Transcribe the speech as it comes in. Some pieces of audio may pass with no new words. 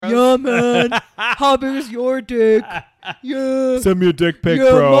Yeah, man. How big is your dick? Yeah. Send me a dick pic,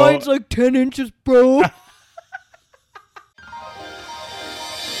 yeah, bro. mine's like 10 inches, bro.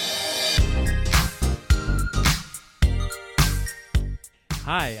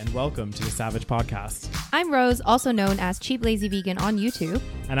 Hi, and welcome to the Savage Podcast. I'm Rose, also known as Cheap Lazy Vegan on YouTube.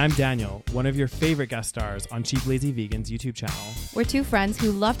 And I'm Daniel, one of your favorite guest stars on Cheap Lazy Vegan's YouTube channel. We're two friends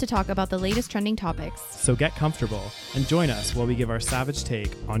who love to talk about the latest trending topics. So get comfortable and join us while we give our savage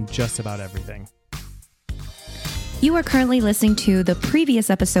take on just about everything. You are currently listening to the previous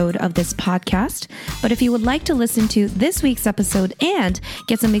episode of this podcast, but if you would like to listen to this week's episode and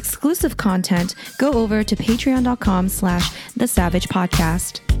get some exclusive content, go over to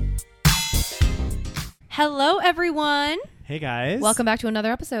patreon.com/thesavagepodcast. Hello, everyone. Hey, guys. Welcome back to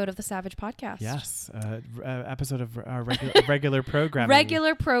another episode of the Savage Podcast. Yes, episode of regular programming.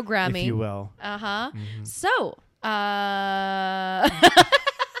 Regular programming. If you will. Uh-huh. Mm-hmm. So,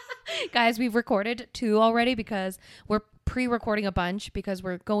 guys, we've recorded 2 already because we're pre-recording a bunch because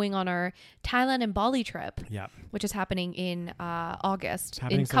we're going on our Thailand and Bali trip, which is happening in August,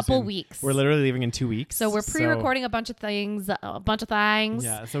 in a couple weeks. We're literally leaving in 2 weeks. So we're pre-recording a bunch of things. Yeah.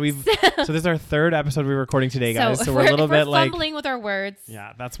 So so this is our 3rd episode we're recording today, guys. So we're a little bit fumbling with our words.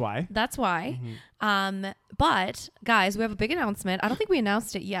 Yeah, that's why. That's why. Mm-hmm. But guys, we have a big announcement. I don't think we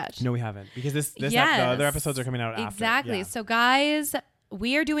announced it yet. No, we haven't, because the other episodes are coming out after. Exactly. Yeah. So guys,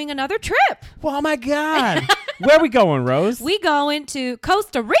 we are doing another trip. Well, oh my God. Where are we going, Rose? We going to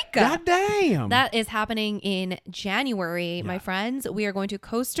Costa Rica. God damn. That is happening in January, my friends. We are going to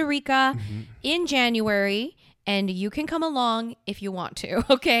Costa Rica in January, and you can come along if you want to,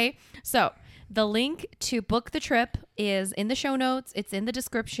 okay? So the link to book the trip is in the show notes. It's in the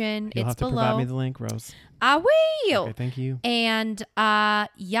description. You'll it's have to below. Provide me the link, Rose. I will. Okay, thank you. And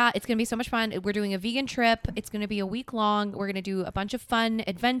yeah, it's going to be so much fun. We're doing a vegan trip. It's going to be a week long. We're going to do a bunch of fun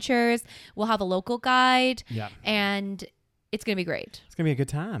adventures. We'll have a local guide. Yeah. And it's going to be great. It's going to be a good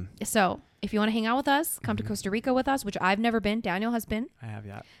time. So if you want to hang out with us, come to Costa Rica with us, which I've never been. Daniel has been. I have,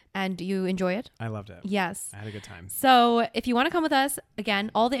 yeah. And you enjoy it? I loved it. Yes. I had a good time. So if you want to come with us, again,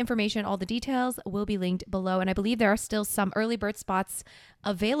 all the information, all the details will be linked below. And I believe there are still some early bird spots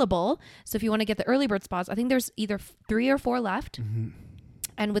available. So if you want to get the early bird spots, I think there's either 3 or 4 left. Mm-hmm.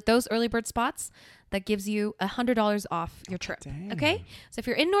 And with those early bird spots, that gives you $100 off your trip. Dang. Okay? So if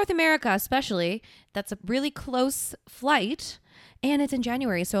you're in North America, especially, that's a really close flight. And it's in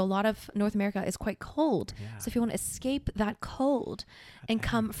January, so a lot of North America is quite cold. Yeah. So if you want to escape that cold and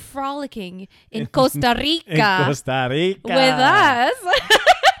come frolicking in Costa Rica, with us,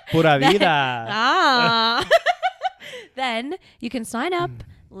 Pura vida. then you can sign up.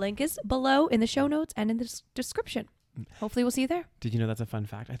 Link is below in the show notes and in the description. Hopefully we'll see you there. Did you know that's a fun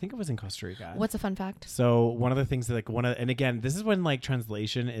fact? I think it was in Costa Rica. What's a fun fact? So one of the things that and again, this is when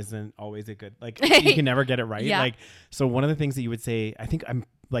translation isn't always a good, you can never get it right. Yeah. So one of the things that you would say, I think I'm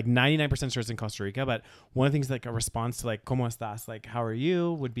 99% sure it's in Costa Rica, but one of the things a response to ¿Cómo estás? How are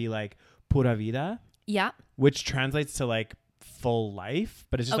you? Would be pura vida. Yeah. Which translates to full life,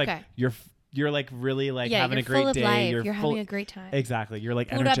 but it's just you're really having a great day. Life. You're having a great time. Exactly. You're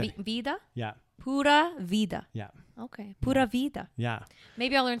pura vida? Yeah. Pura vida. Yeah. Okay. Pura vida. Yeah.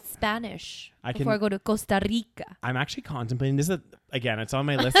 Maybe I'll learn Spanish before I go to Costa Rica. I'm actually contemplating this. Again, it's on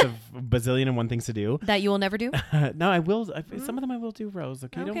my list of bazillion and one things to do. That you will never do? No, I will. Some of them I will do, Rose.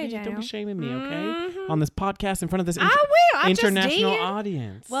 Okay, don't be shaming me, okay? On this podcast in front of this international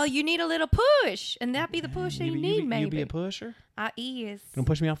audience. Well, you need a little push, and that be the push that you need, maybe. You be a pusher? I is. Gonna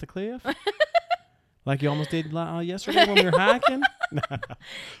push me off the cliff? Like you almost did yesterday when we were hiking?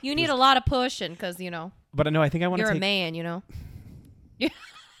 You need a lot of pushing because, But no, I think I want to You're a man, You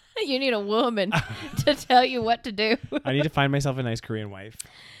need a woman to tell you what to do. I need to find myself a nice Korean wife.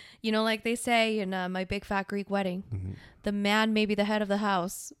 Like they say in My Big Fat Greek Wedding, the man may be the head of the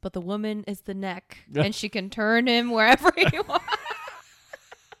house, but the woman is the neck, and she can turn him wherever you want.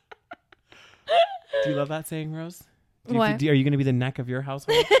 Do you love that saying, Rose? What? Are you going to be the neck of your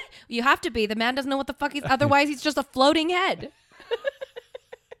household? You have to be. The man doesn't know what the fuck he's... Otherwise, he's just a floating head.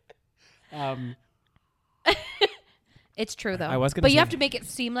 It's true, though. I was gonna but say, you have to make it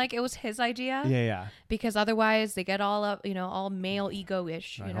seem like it was his idea. Yeah. Because otherwise, they get all up, all male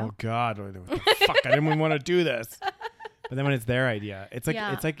ego-ish. Oh God! What the fuck! I didn't even want to do this. But then when it's their idea, it's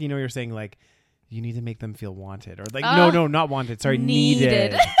like you're saying you need to make them feel wanted, or no, not wanted. Sorry,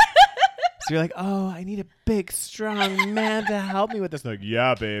 needed. So you're like, oh, I need a big, strong man to help me with this.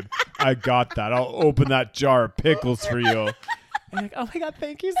 Yeah, babe, I got that. I'll open that jar of pickles for you. And you're like, oh my God,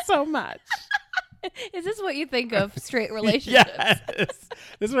 thank you so much. Is this what you think of straight relationships? Yes.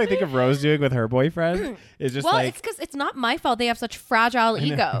 This is what I think of Rose doing with her boyfriend. Is just Well, like, it's because it's not my fault they have such fragile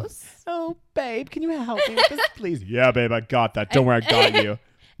egos. oh, babe, can you help me with this, please? Yeah, babe, I got that. Don't worry, I got you.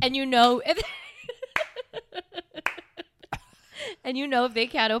 And you know, if they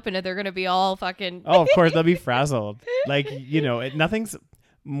can't open it, they're gonna be all fucking. Oh, of course, they'll be frazzled. Like, nothing's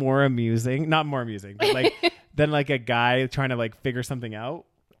more amusing, not more amusing, but like than like a guy trying to like figure something out.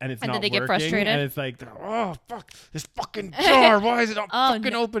 And it's and not then they working, get frustrated. And it's like, oh, fuck, this fucking jar. Why is it not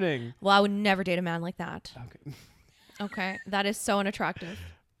fucking opening? Well, I would never date a man like that. Okay. Okay. That is so unattractive.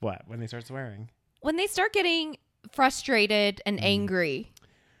 What? When they start swearing? When they start getting frustrated and angry.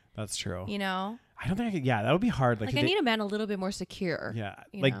 That's true. I don't think I could. Yeah, that would be hard. Like I need a man a little bit more secure. Yeah.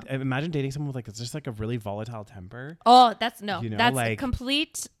 Like imagine dating someone with like, it's just like a really volatile temper. Oh, that's no. That's like, a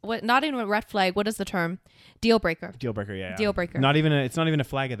complete, not even a red flag. What is the term? Deal breaker. Deal breaker, yeah. Deal breaker. It's not even a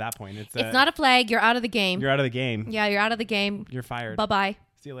flag at that point. It's not a flag. You're out of the game. You're out of the game. Yeah, you're out of the game. You're fired. Bye-bye.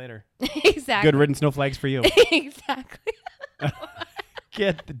 See you later. Exactly. Good riddance, no flags for you. Exactly.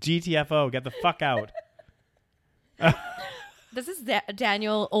 Get the GTFO. Get the fuck out. This is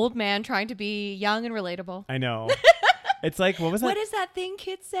Daniel, old man, trying to be young and relatable. I know. It's like, what was that? What is that thing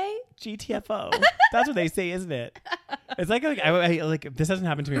kids say? GTFO. That's what they say, isn't it? It's like I like this hasn't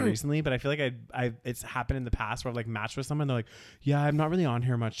happened to me recently, but I feel like it's happened in the past where I've like matched with someone. They're like, yeah, I'm not really on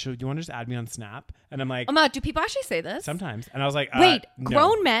here much. So do you want to just add me on Snap? And I'm like, do people actually say this? Sometimes. And I was like, wait, no.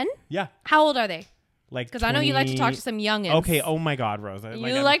 grown men? Yeah. How old are they? Like, because I know you like to talk to some youngins. Okay. Oh my God, Rose.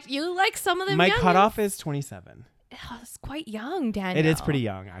 You like some of them. My youngins? cutoff is 27. Oh, that's quite young, Daniel. It is pretty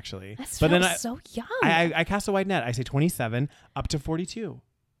young, actually. That's so young. I cast a wide net. I say 27 up to 42.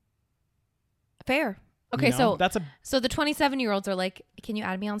 Fair. Okay, so that's so the 27-year-olds are like, can you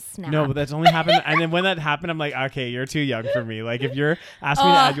add me on Snap? No, but that's only happened. And then when that happened, I'm like, okay, you're too young for me. Like, if you're asking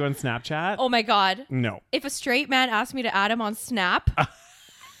me to add you on Snapchat, oh my God, no. If a straight man asked me to add him on Snap,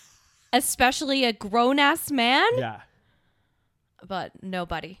 especially a grown ass man, yeah, but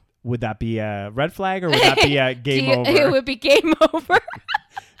nobody. Would that be a red flag or would that be a game over? It would be game over.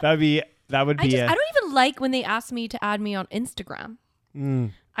 that would be. I don't even like when they ask me to add me on Instagram.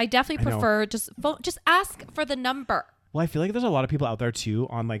 I definitely prefer just ask for the number. Well, I feel like there's a lot of people out there too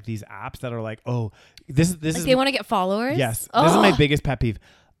on like these apps that are like, oh, this is they want to get followers. Yes, this is my biggest pet peeve.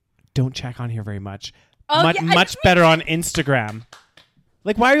 Don't check on here very much. Oh, much better on Instagram.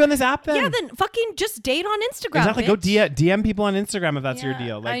 Like, why are you on this app then? Yeah, then fucking just date on Instagram. Exactly. Bitch. Go DM people on Instagram if that's your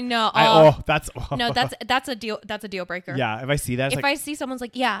deal. Like, I know. No, that's a deal breaker. Yeah, if I see that, if I see someone's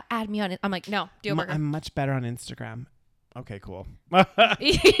like, yeah, add me on it, I'm like, no, deal breaker. I'm much better on Instagram. Okay, cool.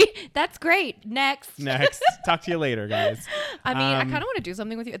 That's great. Next. Talk to you later, guys. I mean, I kind of want to do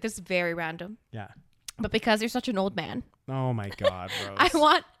something with you. This is very random. Yeah. But because you're such an old man. Oh my God,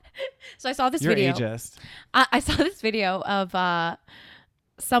 Rose. So I saw this You're video. ageist. I saw this video of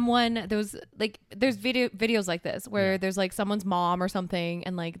someone. There's videos like this where there's like someone's mom or something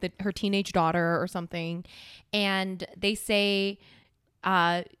and like her teenage daughter or something, and they say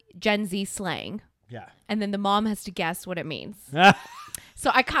Gen Z slang. Yeah. And then the mom has to guess what it means.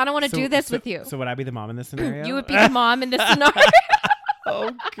 So I kind of want to do this with you. So would I be the mom in this scenario? You would be the mom in this scenario.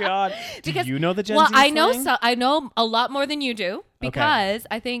 Oh God! Because you know the Gen Z I slang? know I know a lot more than you do because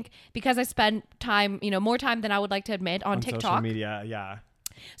I think because I spend time, more time than I would like to admit on TikTok. Social media, yeah.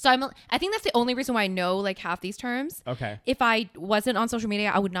 So I think that's the only reason why I know like half these terms. Okay. If I wasn't on social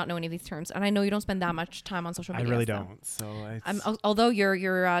media, I would not know any of these terms, and I know you don't spend that much time on social media. I really don't. So although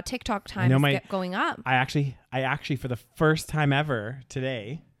your TikTok time is going up. I actually for the first time ever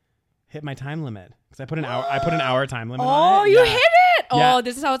today hit my time limit because I put an hour time limit on it. Oh, you hit it! Yeah. Oh,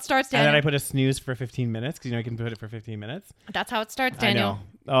 this is how it starts, Daniel. And then I put a snooze for 15 minutes because you can put it for 15 minutes. That's how it starts, Daniel. I know.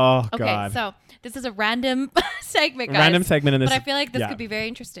 Oh, okay, God. So this is a random segment, guys. Random segment in this. But I feel like this could be very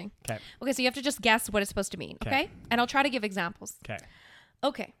interesting. Okay. Okay, so you have to just guess what it's supposed to mean, okay? And I'll try to give examples.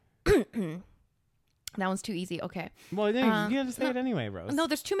 Okay. That one's too easy. Okay. Well, you gotta say it anyway, Rose. No,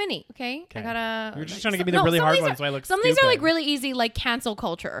 there's too many. Okay. I gotta. You're just trying to give me the really hard ones, so I look Some of these are like really easy, like cancel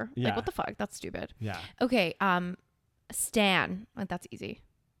culture. Yeah. Like what the fuck? That's stupid. Yeah. Okay. Stan. Like that's easy.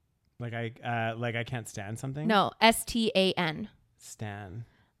 Like I can't stand something. No. STAN. Stan.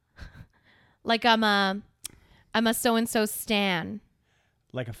 Like I'm a so and so stan.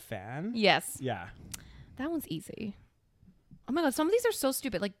 Like a fan. Yes. Yeah. That one's easy. Oh my God, some of these are so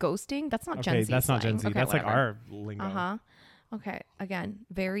stupid. Like ghosting. That's not Gen Z. That's not Gen Z. Okay, that's whatever. like our lingo. Uh-huh. Okay. Again,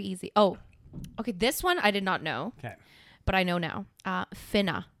 very easy. Oh, okay. This one I did not know. Okay. But I know now.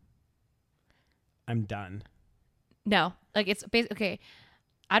 Finna. I'm done. No. Like it's basically, okay.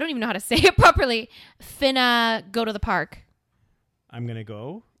 I don't even know how to say it properly. Finna go to the park. I'm going to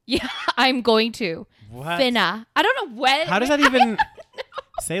go. Yeah, I'm going to. What? Finna. I don't know when. How does that even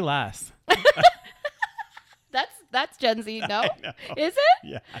say less? That's Gen Z, no? Is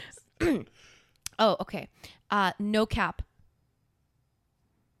it? Yes. Oh, okay. No cap.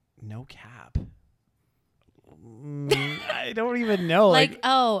 No cap. I don't even know.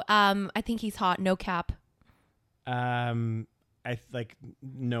 I think he's hot. No cap. I like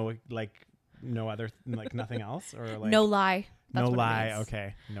no other like nothing else or like No lie. That's no what it lie. means.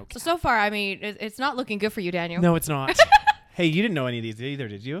 Okay. No cap. So far, I mean, it's not looking good for you, Daniel. No, it's not. Hey, you didn't know any of these either,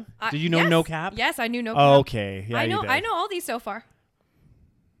 did you? Did you know yes. no cap? Yes, I knew no cap. Oh, okay. Yeah, I know. you did. I know all these so far.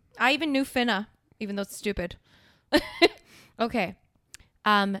 I even knew finna, even though it's stupid. Okay.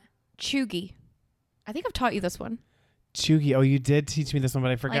 Chuggy. I think I've taught you this one. Chuggy. Oh, you did teach me this one,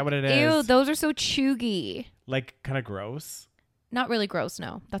 but I forget what it is. Ew, those are so chuggy. Like kind of gross. Not really gross.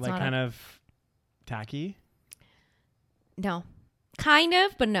 No, that's like not kind of tacky. No, kind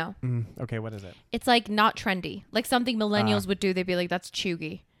of, but no. Okay, what is it? It's like not trendy. Like something millennials would do. They'd be like, "That's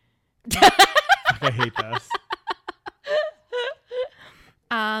chuggy." I hate this.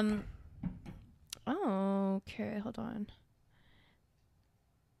 Okay, hold on.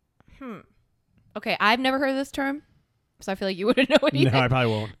 Okay, I've never heard of this term, so I feel like you wouldn't know anything. No, I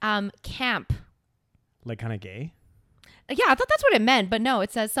probably won't. Camp. Like kind of gay? Yeah, I thought that's what it meant, but no,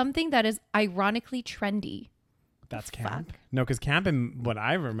 it says something that is ironically trendy. That's camp. No, because camp, and what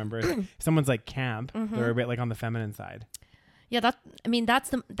I remember is someone's like camp. They're a bit like on the feminine side. Yeah, that's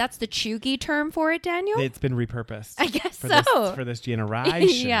the chuggy term for it, Daniel. It's been repurposed. I guess for this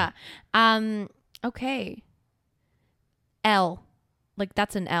generation. Yeah. Okay. L. Like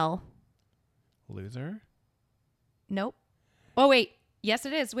that's an L. Loser? Nope. Oh wait. Yes,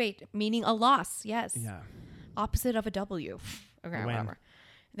 it is. Wait, meaning a loss. Yes. Yeah. Opposite of a W. Okay, Win. whatever.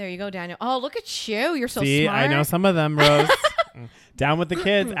 There you go, Daniel. Oh, look at you. You're so See, smart. I know some of them, Rose. Down with the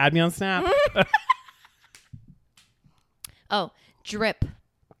kids. Add me on Snap. Oh, drip.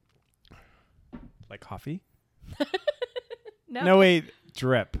 Like coffee? No. Wait.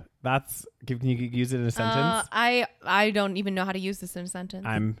 Drip. Can you use it in a sentence? I don't even know how to use this in a sentence.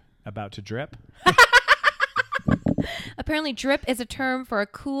 I'm about to drip. Apparently, drip is a term for a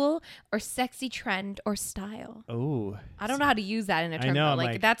cool or sexy trend or style. Oh. I don't know how to use that in a term. I know. Though.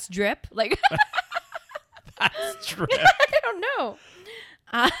 Like that's drip. Like that's drip. I don't know.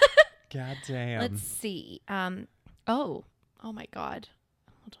 God damn. Let's see. Oh my God.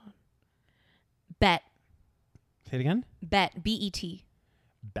 Hold on. Bet. Say it again. Bet. B-E-T.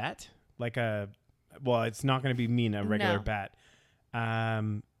 Bet? Like well, it's not going to be mean a regular bet.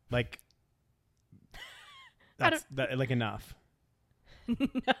 Like that's like enough.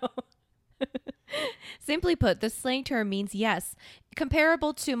 No. Simply put, the slang term means yes,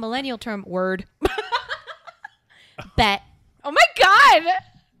 comparable to millennial term word. Bet. Oh my God.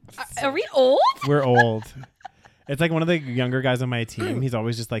 Are we old? We're old. It's like one of the younger guys on my team. He's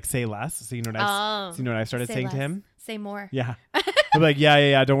always just like, say less. So you know what I started saying less. to him? Say more. Yeah. I'm like,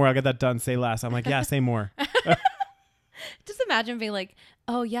 yeah. Don't worry. I'll get that done. Say less. I'm like, yeah, say more. Just imagine being like,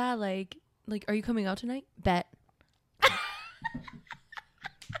 oh yeah, like, are you coming out tonight? Bet.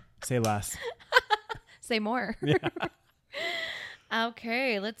 Say less. Say more. Yeah.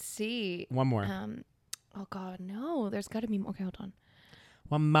 Okay, let's see. One more. Oh God, no. There's got to be more. Okay, hold on.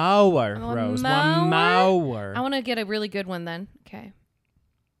 One more, Rose. One more. I want to get a really good one then. Okay.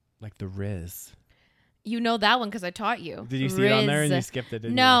 Like the Riz. You know that one because I taught you. Did you see it on there and you skipped it,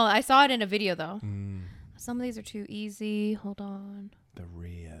 didn't you? No, I saw it in a video though. Some of these are too easy. Hold on. The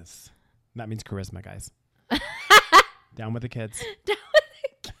Riz. That means charisma, guys. Down with the kids. Down with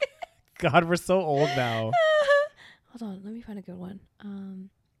the kids. God, we're so old now. Hold on. Let me find a good one.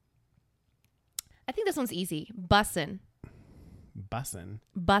 I think this one's easy. Bussin'. Bussin'.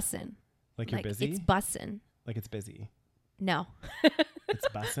 Like you're busy? It's bussin'. Like it's busy. No. It's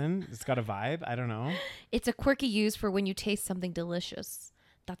bussin'? It's got a vibe? I don't know. It's a quirky use for when you taste something delicious.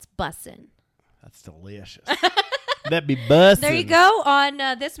 That's bussin'. That's delicious. That'd be bussin'. There you go on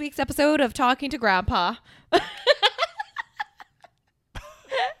this week's episode of Talking to Grandpa.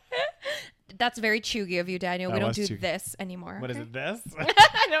 That's very chuggy of you, Daniel. We don't do this anymore. What is it, this?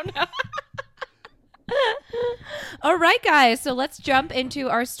 I don't know. All right, guys. So let's jump into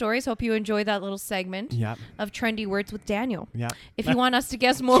our stories. Hope you enjoyed that little segment of trendy words with Daniel. Yeah. If you want us to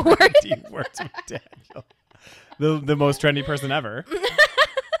guess more words. Trendy words with Daniel. The most trendy person ever.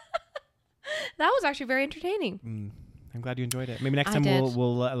 That was actually very entertaining. I'm glad you enjoyed it. Maybe next time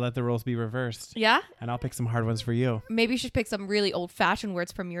we'll let the roles be reversed. Yeah? And I'll pick some hard ones for you. Maybe you should pick some really old-fashioned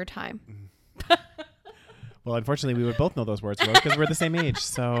words from your time. Well, unfortunately, we would both know those words because we're the same age.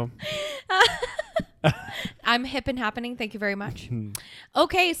 So I'm hip and happening. Thank you very much.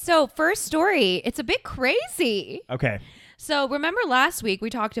 Okay, so first story. It's a bit crazy. Okay. So remember last week we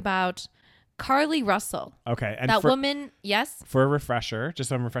talked about Carly Russell. Okay. And that woman, yes? For a refresher, just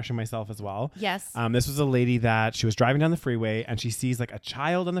so I'm refreshing myself as well. Yes. This was a lady that she was driving down the freeway and she sees like a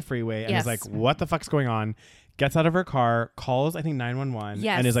child on the freeway and is like, what the fuck's going on? Gets out of her car, calls, I think 911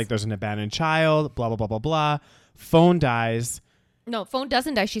 and is like, there's an abandoned child, blah, blah, blah, blah, blah. Phone dies. No, phone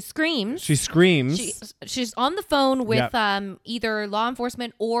doesn't die. She screams. She's on the phone with either law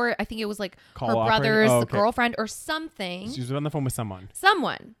enforcement or I think it was like her brother's girlfriend or something. She was on the phone with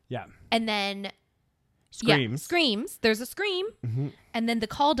someone. Yeah. And then screams. There's a scream. Mm-hmm. And then the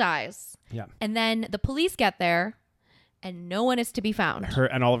call dies. Yeah. And then the police get there and no one is to be found.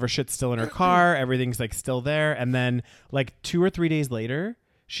 And all of her shit's still in her car. Everything's like still there. And then like 2 or 3 days later,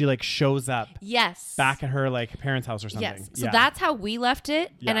 she like shows up back at her like parents' house or something. Yes. So that's how we left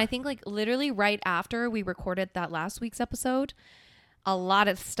it. Yeah. And I think like literally right after we recorded that last week's episode, a lot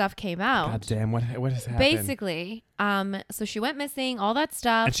of stuff came out. God damn, what has happened? Basically, so she went missing, all that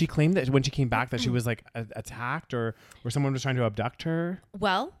stuff. And she claimed that when she came back that she was like attacked or someone was trying to abduct her.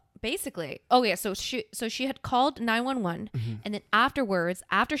 Well, basically. Oh yeah, so she had called 911 and then afterwards,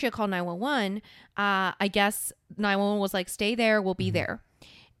 after she had called 911, I guess 911 was like, stay there, we'll be there.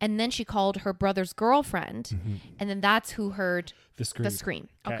 And then she called her brother's girlfriend. And then that's who heard the scream.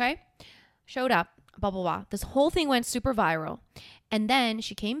 Okay. Showed up, blah, blah, blah. This whole thing went super viral. And then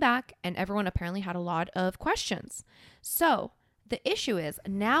she came back and everyone apparently had a lot of questions. So the issue is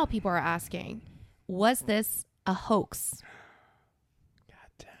now people are asking, was this a hoax? God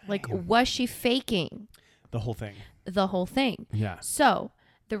damn. Like, was she faking? The whole thing. Yeah. So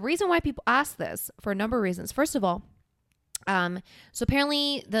the reason why people ask this for a number of reasons. First of all, so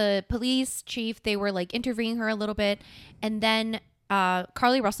apparently the police chief, they were like interviewing her a little bit. And then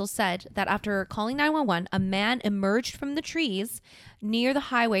Carly Russell said that after calling 911, a man emerged from the trees near the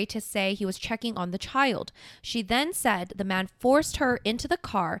highway to say he was checking on the child. She then said the man forced her into the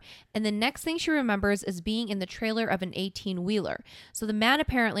car. And the next thing she remembers is being in the trailer of an 18-wheeler. So the man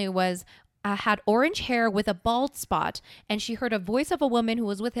apparently had orange hair with a bald spot, and she heard a voice of a woman who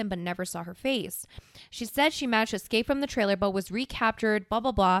was with him but never saw her face. She said she managed to escape from the trailer but was recaptured, blah,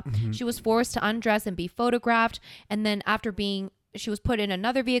 blah, blah. She was forced to undress and be photographed, and then she was put in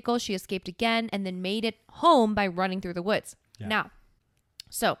another vehicle, she escaped again, and then made it home by running through the woods. Yeah. Now,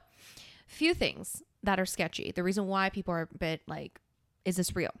 so, few things that are sketchy. The reason why people are a bit like, is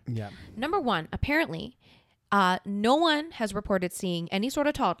this real? Yeah. Number one, apparently, no one has reported seeing any sort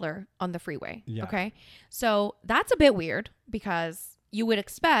of toddler on the freeway. Yeah. Okay. So that's a bit weird because you would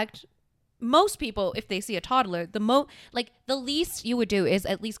expect most people, if they see a toddler, the least you would do is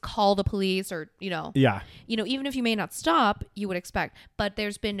at least call the police or, even if you may not stop, you would expect, but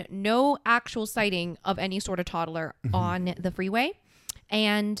there's been no actual sighting of any sort of toddler on the freeway.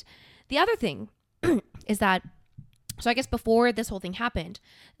 And the other thing is that, so I guess before this whole thing happened,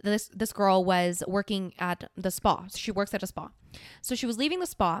 this girl was working at the spa. She works at a spa. So she was leaving the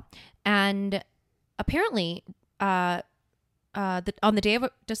spa, and apparently on the day of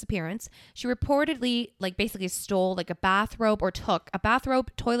disappearance, she reportedly basically stole a bathrobe or took a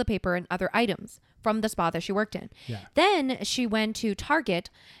bathrobe, toilet paper, and other items from the spa that she worked in. Yeah. Then she went to Target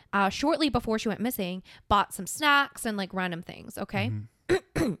shortly before she went missing, bought some snacks and random things. Okay.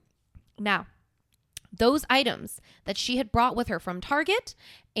 Now, those items that she had brought with her from Target,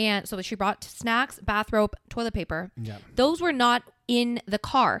 and so she brought snacks, bathrobe, toilet paper, those were not in the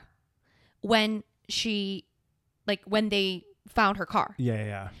car when when they found her car.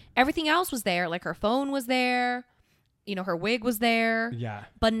 Yeah. Everything else was there. Her phone was there, her wig was there. Yeah.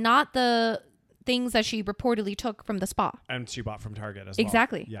 But not the things that she reportedly took from the spa. And she bought from Target as well.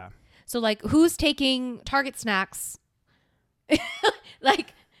 Exactly. Yeah. So who's taking Target snacks?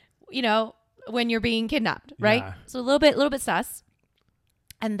 When you're being kidnapped, right? Yeah. So a little bit sus.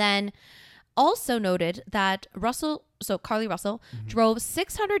 And then also noted that Carly Russell drove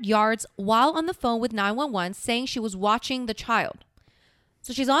 600 yards while on the phone with 911 saying she was watching the child.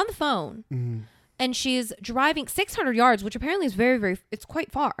 So she's on the phone and she's driving 600 yards, which apparently is very, very, it's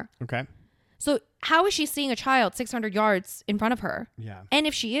quite far. Okay. So how is she seeing a child 600 yards in front of her? Yeah. And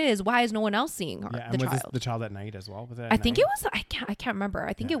if she is, why is no one else seeing her? Yeah. And was this the child at night as well? Was it at I think it was. I can't remember.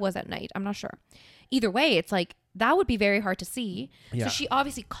 I think it was at night. I'm not sure. Either way, it's that would be very hard to see. Yeah. So she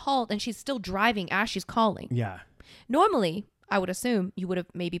obviously called, and she's still driving as she's calling. Yeah. Normally, I would assume you would have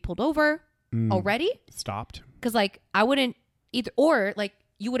maybe pulled over already. Stopped. Because I wouldn't either, or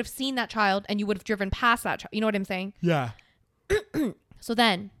you would have seen that child and you would have driven past that child. You know what I'm saying? Yeah. So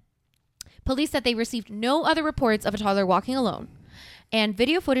then, police said they received no other reports of a toddler walking alone. And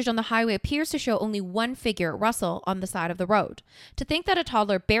video footage on the highway appears to show only one figure, Russell, on the side of the road. To think that a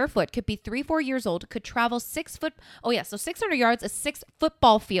toddler barefoot could be 3-4 years old, could travel 600 yards is 6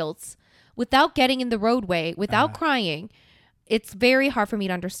 football fields without getting in the roadway, without crying. It's very hard for me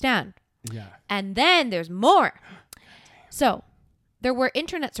to understand. Yeah. And then there's more. So there were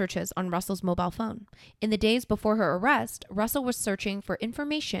internet searches on Russell's mobile phone. In the days before her arrest, Russell was searching for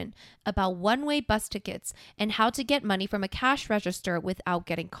information about one-way bus tickets and how to get money from a cash register without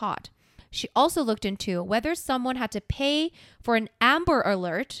getting caught. She also looked into whether someone had to pay for an Amber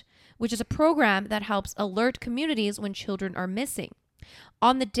Alert, which is a program that helps alert communities when children are missing.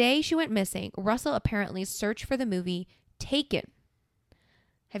 On the day she went missing, Russell apparently searched for the movie Taken.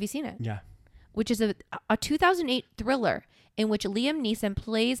 Have you seen it? Yeah. Which is a 2008 thriller in which Liam Neeson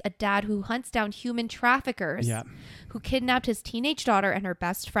plays a dad who hunts down human traffickers who kidnapped his teenage daughter and her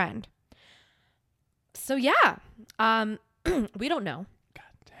best friend. So yeah, we don't know.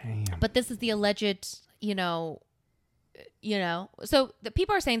 God damn. But this is the alleged, so the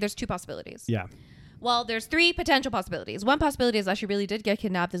people are saying there's 2 possibilities. Yeah. Well, there's 3 potential possibilities. One possibility is that she really did get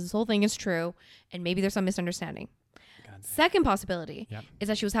kidnapped. This whole thing is true. And maybe there's some misunderstanding. Second possibility is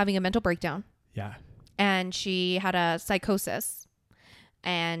that she was having a mental breakdown. Yeah. And she had a psychosis.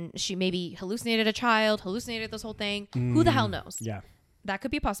 And she maybe hallucinated a child, hallucinated this whole thing. Who the hell knows? Yeah. That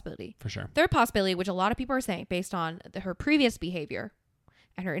could be a possibility. For sure. Third possibility, which a lot of people are saying based on her previous behavior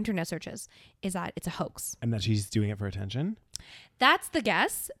and her internet searches, is that it's a hoax. And that she's doing it for attention? That's the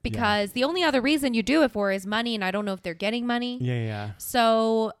guess, because the only other reason you do it for is money, and I don't know if they're getting money. Yeah.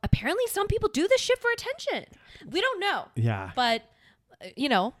 So apparently some people do this shit for attention. We don't know. Yeah. But,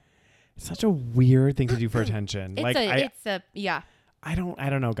 It's such a weird thing to do for attention. I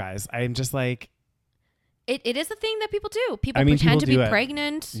don't know, guys. I'm just like... It is a thing that people do. People people pretend to be do it.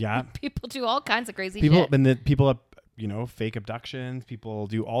 pregnant. Yeah. People do all kinds of crazy people, shit. And the people, fake abductions. People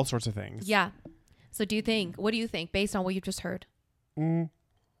do all sorts of things. Yeah. So what do you think based on what you've just heard? Well,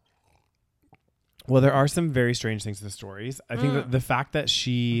 there are some very strange things to the stories. I think that the fact that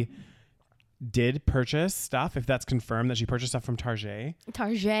she did purchase stuff, if that's confirmed that she purchased stuff from Target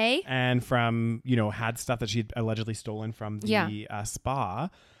and from, had stuff that she had allegedly stolen from the spa.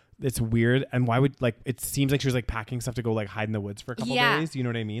 It's weird. And why would it seems like she was packing stuff to go hide in the woods for a couple days. You know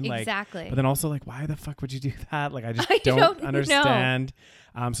what I mean? Exactly. But then also why the fuck would you do that? I just don't understand.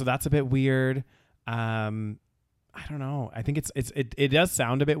 So that's a bit weird. I don't know. I think it does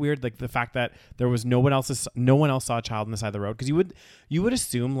sound a bit weird, the fact that there was no one else saw a child on the side of the road, because you would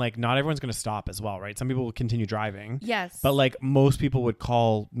assume not everyone's going to stop as well, right? Some people will continue driving. Yes. But most people would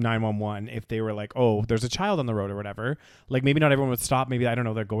call 911 if they were oh, there's a child on the road or whatever. Maybe not everyone would stop. Maybe, I don't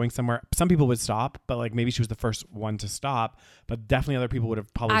know, they're going somewhere. Some people would stop, but maybe she was the first one to stop. But definitely other people would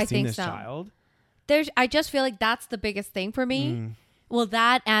have probably seen this child. I just feel that's the biggest thing for me. Well,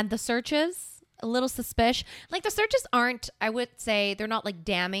 that and the searches. A little suspicious. The searches aren't, I would say, they're not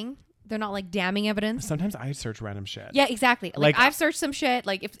damning. They're not damning evidence. Sometimes I search random shit. Yeah, exactly. I've searched some shit.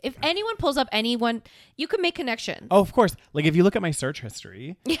 If anyone pulls up anyone, you can make connections. Oh, of course. If you look at my search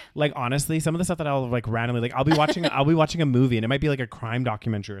history, honestly, some of the stuff that I'll randomly, I'll be watching a movie, and it might be a crime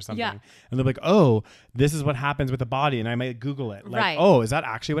documentary or something. Yeah. And they'll be oh, this is what happens with the body. And I might Google it. Right. Oh, is that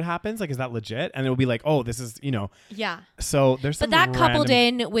actually what happens? Is that legit? And it'll be oh, this is, Yeah. So there's some But that coupled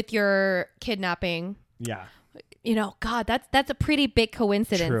in with your kidnapping. Yeah. God, that's a pretty big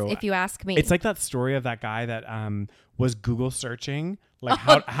coincidence. True. If you ask me. It's that story of that guy that was Google searching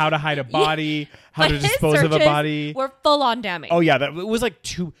how to hide a body, how to dispose of a body. We're full on damning. Oh yeah, that it was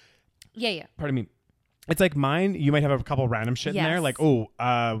two. Yeah. Pardon me. It's mine. You might have a couple random shit in there,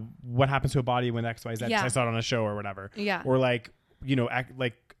 what happens to a body when X, Y, Z? I saw it on a show or whatever. Yeah. Or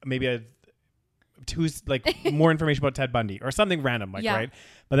maybe more information about Ted Bundy or something random, right?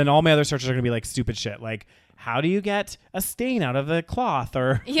 But then all my other searches are gonna be stupid shit, how do you get a stain out of the cloth,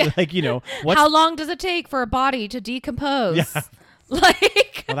 or how long does it take for a body to decompose? Yeah.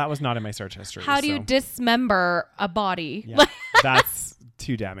 Well, that was not in my search history. How do you dismember a body? Yeah, that's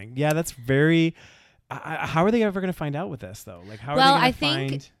too damning. Yeah, that's very. How are they ever going to find out with this though? How are they going to find?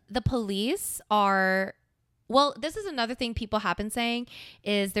 Think the police are. Well, this is another thing people have been saying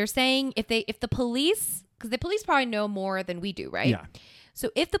is they're saying if the police, because the police probably know more than we do, right? Yeah.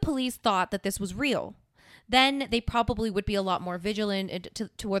 So if the police thought that this was real, then they probably would be a lot more vigilant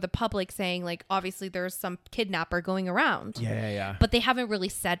toward the public, saying obviously there's some kidnapper going around. Yeah. But they haven't really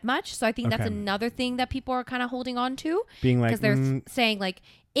said much. So I think that's another thing that people are kind of holding on to. Being because they're saying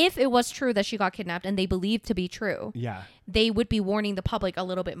if it was true that she got kidnapped and they believe to be true, yeah, they would be warning the public a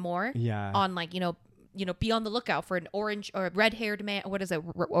little bit more. Yeah. On be on the lookout for an orange or red-haired man. What is it?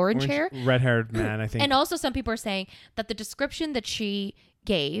 Orange hair? Red-haired man, I think. And also some people are saying that the description that she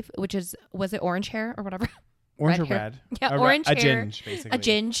gave, which was it orange hair or whatever? Orange or red? Yeah, orange hair. A ginge, basically. A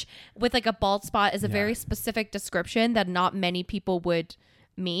ginge with like a bald spot is a very specific description that not many people would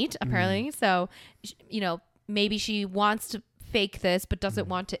meet, apparently. So, maybe she wants to fake this but doesn't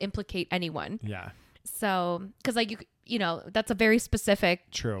want to implicate anyone. Yeah. So, because like that's a very specific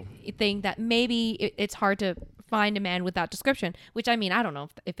thing that maybe it's hard to find a man with that description. Which I mean, I don't know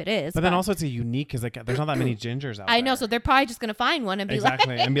if it is. But then also it's a unique because like there's not that many gingers out there. I know, so they're probably just gonna find one and be like,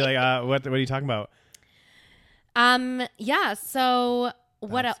 what are you talking about? Yeah. So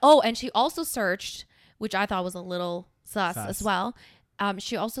what? Oh, and she also searched, which I thought was a little sus. As well.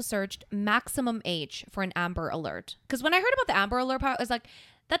 She also searched maximum age for an Amber Alert. Because when I heard about the Amber Alert part, I was like,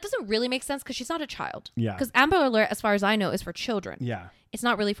 that doesn't really make sense because she's not a child. Yeah. Because Amber Alert, as far as I know, is for children. Yeah. It's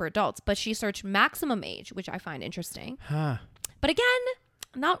not really for adults. But she searched maximum age, which I find interesting. Huh. But again,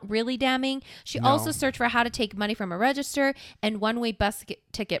 not really damning. She also searched for how to take money from a register and one-way bus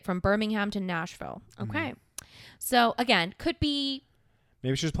ticket from Birmingham to Nashville. Okay. So again, could be...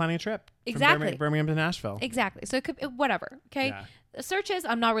 Maybe she was planning a trip. Exactly. From Birmingham to Nashville. Exactly. So it could... Whatever. Okay. Yeah. The searches,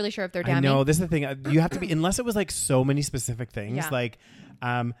 I'm not really sure if they're damning. damning. I know. This is the thing. You have to be... Unless it was like so many specific things, like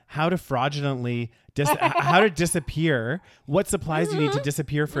how to fraudulently... how to disappear, what supplies you need to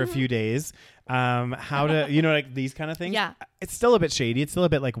disappear for a few days, how to, like these kind of things. Yeah. It's still a bit shady. It's still a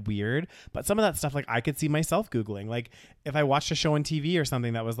bit like weird, but some of that stuff, like I could see myself Googling. Like if I watched a show on TV or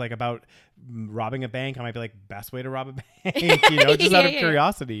something that was like about robbing a bank, I might be like, best way to rob a bank, just out of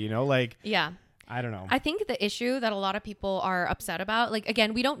curiosity, like, yeah. I don't know. I think the issue that a lot of people are upset about, like,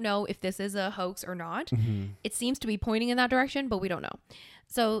 again, we don't know if this is a hoax or not. Mm-hmm. It seems to be pointing in that direction, but we don't know.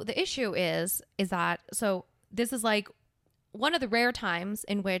 So the issue is that, so this is like one of the rare times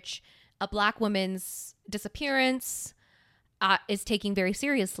in which a Black woman's disappearance is taken very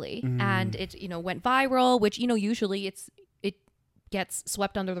seriously. Mm. And it, went viral, which, usually it gets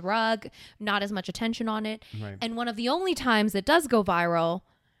swept under the rug, not as much attention on it. Right. And one of the only times it does go viral,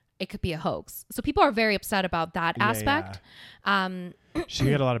 it could be a hoax. So people are very upset about that aspect. Yeah. She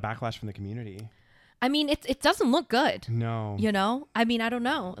got a lot of backlash from the community. I mean, it doesn't look good. No. I mean, I don't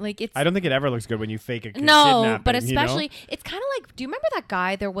know. Like I don't think it ever looks good when you fake a kidnapping. But especially, it's kind of like, do you remember that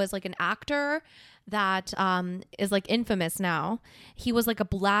guy? There was like an actor that is like infamous now. He was like a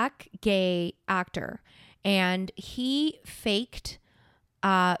Black gay actor, and he faked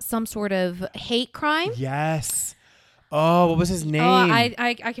some sort of hate crime. Yes. Oh, what was his name? Oh,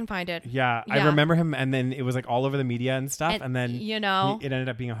 I can find it. Yeah, I remember him, and then it was like all over the media and stuff, and then it ended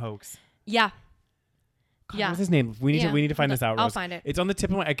up being a hoax. Yeah. God, what's his name? We need to find this out. I'll Rose. find it. It's on the tip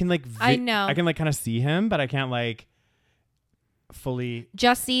of my. I can like. I know. I can like kind of see him, but I can't like fully.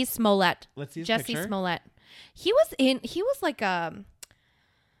 Jussie Smollett. Let's see his Jussie picture. Smollett. He was like I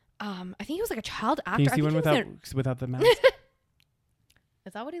think he was like a child actor. Can you see one without the mask?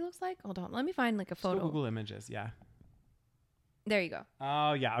 Is that what he looks like? Hold on. Let me find like a photo. Just Google images. Yeah. There you go.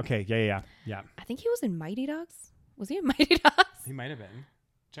 Oh yeah. Okay. Yeah. I think he was in Mighty Ducks. Was he in Mighty Ducks? He might have been.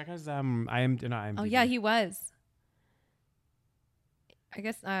 Check his IMDb. Oh yeah, he was. I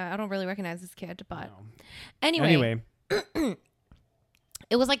guess I don't really recognize this kid, but anyway.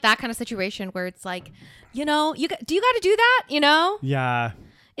 It was like that kind of situation where it's like, do you got to do that? Yeah.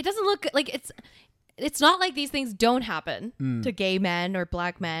 It doesn't look like it's not like these things don't happen to gay men or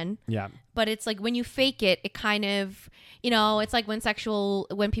Black men. Yeah. But it's like when you fake it, it kind of, it's like when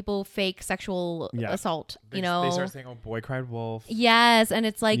people fake sexual assault, They start saying, oh, boy cried wolf. Yes. And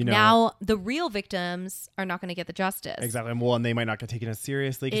it's like now the real victims are not going to get the justice. Exactly. Well, and they might not get taken as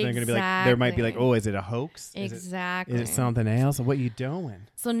seriously because they're going to be like, there might be like, oh, is it a hoax? Exactly. Is it something else? What are you doing?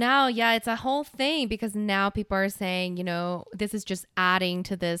 So now, it's a whole thing because now people are saying, this is just adding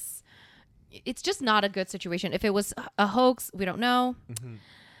to this. It's just not a good situation. If it was a hoax, we don't know. Mm-hmm.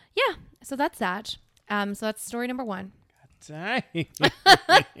 Yeah. So that's that. So that's story number 1.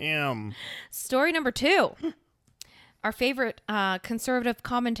 Damn. Story number 2. Our favorite conservative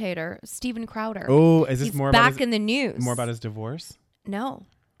commentator, Steven Crowder. Oh, is this He's more back about in the news? More about his divorce? No,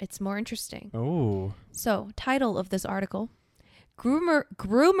 it's more interesting. Oh. So, title of this article: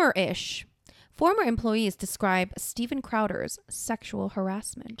 Groomer-ish. Former employees describe Steven Crowder's sexual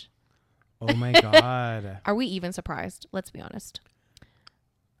harassment. Oh my God. Are we even surprised? Let's be honest.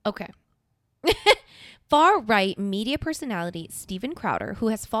 Okay. Far-right media personality Steven Crowder, who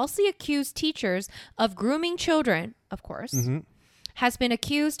has falsely accused teachers of grooming children, of course, has been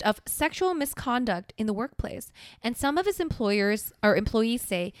accused of sexual misconduct in the workplace. And some of his employees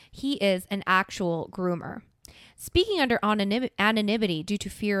say he is an actual groomer. speaking under anonymity due to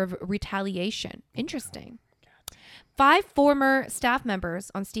fear of retaliation. Interesting. 5 former staff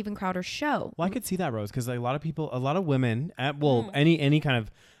members on Steven Crowder's show. Well, I could see that, Rose, because like a lot of women, any kind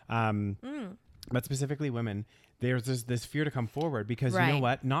of, but specifically women, there's this fear to come forward because you know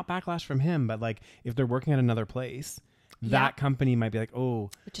what? Not backlash from him, but like if they're working at another place, that company might be like,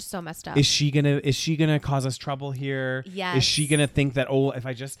 oh, which is so messed up. Is she gonna cause us trouble here? Yes. Is she gonna think that, oh, if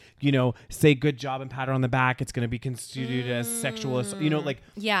I just, say good job and pat her on the back, it's gonna be construed as sexual assault?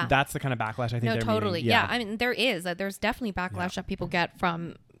 That's the kind of backlash I think they're totally. meaning. Yeah. I mean, there's definitely backlash that people get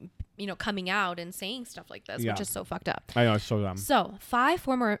from coming out and saying stuff like this, which is so fucked up. I know, it's so dumb. So 5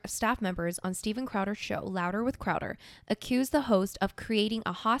 former staff members on Steven Crowder's show, Louder with Crowder, accused the host of creating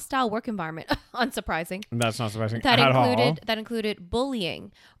a hostile work environment. Unsurprising. That's not surprising That included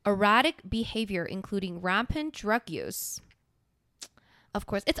bullying, erratic behavior, including rampant drug use. Of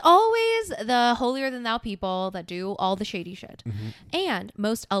course, it's always the holier than thou people that do all the shady shit. Mm-hmm. And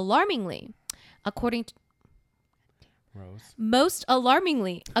most alarmingly, according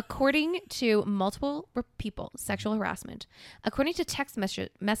to multiple people, sexual harassment. According to text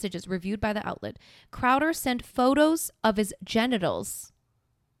messages reviewed by the outlet, Crowder sent photos of his genitals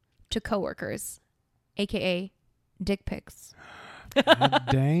to coworkers, aka dick pics. God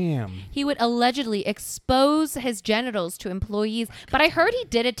damn. He would allegedly expose his genitals to employees, but I heard he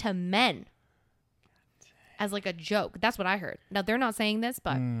did it to men as like a joke. That's what I heard. Now, they're not saying this,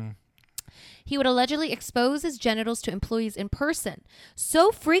 but... He would allegedly expose his genitals to employees in person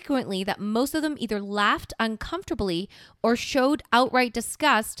so frequently that most of them either laughed uncomfortably or showed outright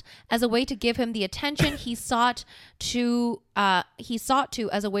disgust as a way to give him the attention he sought to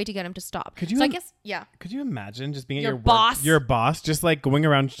as a way to get him to stop. Could you imagine just being at your boss? Your boss just like going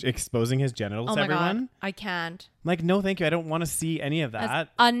around exposing his genitals to everyone? God, I can't. Like, no, thank you. I don't want to see any of that. That's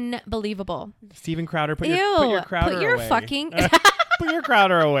unbelievable. Steven Crowder, put your Crowder away. Put your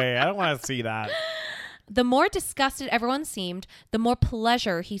Crowder away. I don't want to see that. The more disgusted everyone seemed, the more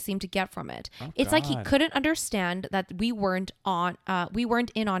pleasure he seemed to get from it. Oh, it's like he couldn't understand that we weren't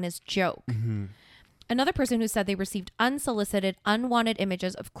in on his joke. Mm-hmm. Another person who said they received unsolicited, unwanted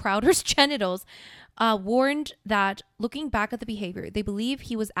images of Crowder's genitals warned that looking back at the behavior, they believe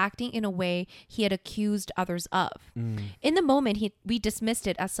he was acting in a way he had accused others of. In the moment, we dismissed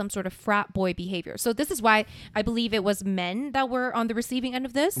it as some sort of frat boy behavior. So this is why I believe it was men that were on the receiving end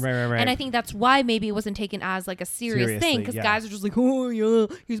of this. Right. And I think that's why maybe it wasn't taken as like a serious thing, because guys are just like, oh yeah,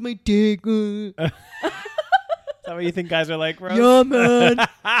 here's my dick. Is that what you think guys are like, bro? Yeah, man.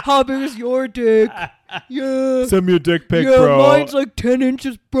 How big is your dick? Yeah. Send me a dick pic, yeah, bro. Mine's like 10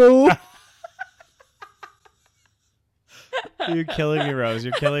 inches, bro. You're killing me, Rose.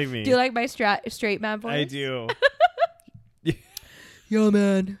 You're killing me. Do you like my straight man voice? I do. Yeah,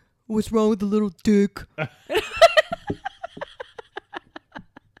 man. What's wrong with the little dick?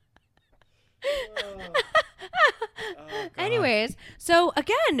 Anyways, so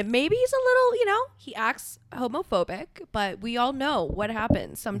again, maybe he's a little, he acts homophobic, but we all know what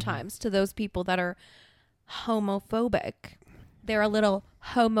happens sometimes to those people that are homophobic. They're a little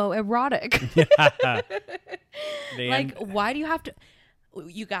homoerotic. Like, why do you have to?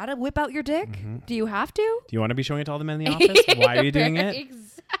 You got to whip out your dick? Mm-hmm. Do you have to? Do you want to be showing it to all the men in the office? Why are you doing it?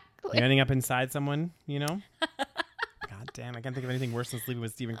 Exactly. You're ending up inside someone, God damn, I can't think of anything worse than sleeping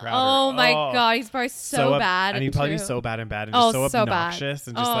with Steven Crowder. Oh my God, he's probably so bad. And he'd probably be so bad and just so obnoxious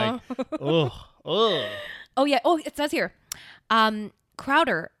and just like, ugh. Oh yeah. Oh, it says here,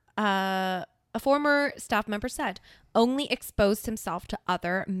 Crowder, a former staff member said, only exposed himself to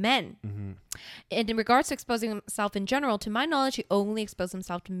other men. Mm-hmm. And in regards to exposing himself in general, to my knowledge, he only exposed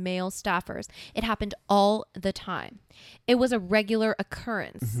himself to male staffers. It happened all the time. It was a regular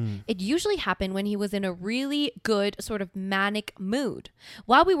occurrence. Mm-hmm. It usually happened when he was in a really good sort of manic mood.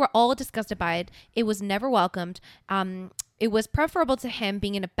 While we were all disgusted by it, it was never welcomed. It was preferable to him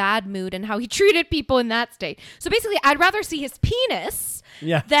being in a bad mood and how he treated people in that state. So basically, I'd rather see his penis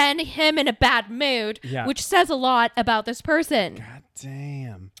than him in a bad mood, which says a lot about this person. God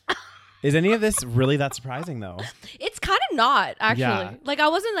damn. Is any of this really that surprising, though? It's kind of not, actually. Yeah. Like, I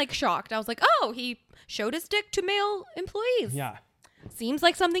wasn't, like, shocked. I was like, oh, he showed his dick to male employees. Yeah. Seems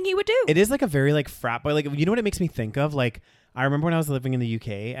like something he would do. It is, like, a very, like, frat boy. Like, you know what it makes me think of? Like, I remember when I was living in the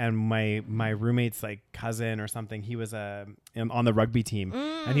UK and my roommate's like cousin or something, he was on the rugby team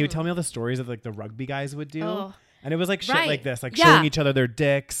and he would tell me all the stories of like the rugby guys would do. Oh. And it was like shit like this, like showing each other their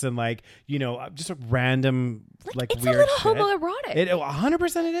dicks and like, just a random like it's weird a little shit. Homoerotic.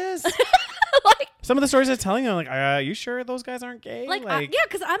 100% it is. Like, some of the stories they're telling you, I'm like, are you sure those guys aren't gay? Like,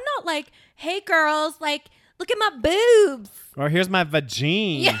 because I'm not like, hey girls, like, look at my boobs. Or here's my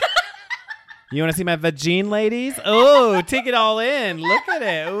vagine. Yeah. You want to see my vagine, ladies? Oh, take it all in. Look at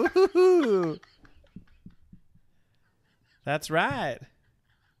it. Ooh. That's right.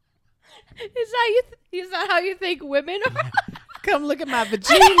 Is that how you think women are? Come look at my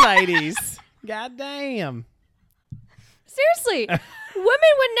vagine, ladies. God damn. Seriously, women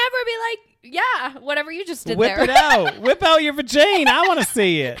would never be like, yeah, whatever you just did Whip there. it out. Whip out your vagine. I want to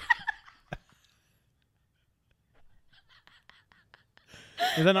see it.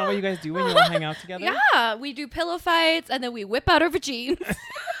 Is that not what you guys do when you all hang out together? Yeah, we do pillow fights and then we whip out our vagines.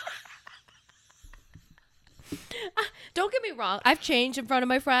 Don't get me wrong. I've changed in front of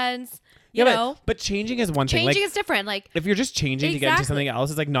my friends. You know, but changing is one thing. Changing like, is different. Like if you're just changing to get into something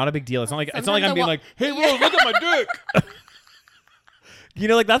else, it's like not a big deal. It's not like I'm being like, hey, whoa, look at my dick. You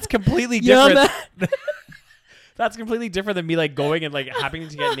know, like that's completely different. That's completely different than me like going and like happening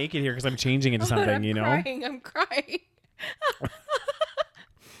to get naked here because I'm changing into something. I'm crying.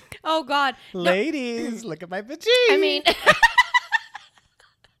 Oh God, ladies, look at my vagine. I mean.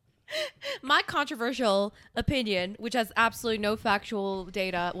 My controversial opinion, which has absolutely no factual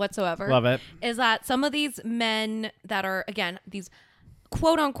data whatsoever, love it, is that some of these men that are, again, these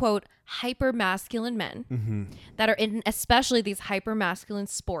quote unquote hyper masculine men that are in especially these hyper masculine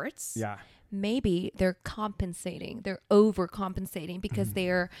sports. Yeah. Maybe they're compensating. They're overcompensating because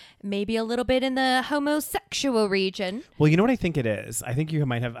they're maybe a little bit in the homosexual region. Well, you know what I think it is? I think you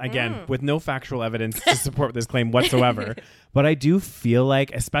might have, again, with no factual evidence to support this claim whatsoever. But I do feel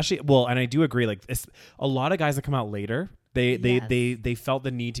like, especially, well, and I do agree, like a lot of guys that come out later, they felt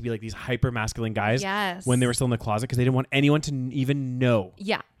the need to be like these hyper masculine guys when they were still in the closet because they didn't want anyone to even know.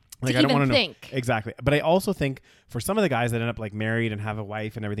 Yeah. Like, I don't want to know. Exactly. But I also think for some of the guys that end up like married and have a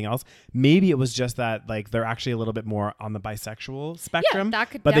wife and everything else, maybe it was just that like they're actually a little bit more on the bisexual spectrum. Yeah,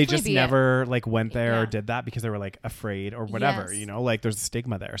 that could but they definitely just be never like went there or did that because they were like afraid or whatever, you know, like there's a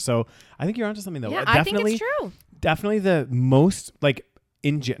stigma there. So I think you're onto something though. Yeah, Definitely, I think it's true. Definitely the most like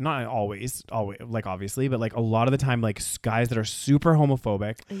not always like obviously, but like a lot of the time like guys that are super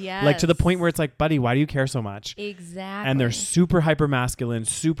homophobic, like to the point where it's like, buddy, why do you care so much? Exactly. And they're super hyper masculine,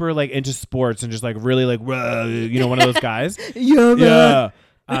 super like into sports and just like really like you know, one of those guys. It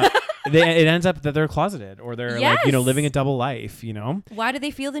ends up that they're closeted or they're like, you know, living a double life, you know. Why do they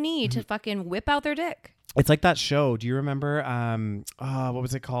feel the need to fucking whip out their dick? It's like that show. Do you remember? What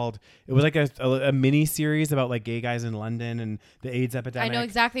was it called? It was like a mini series about like gay guys in London and the AIDS epidemic. I know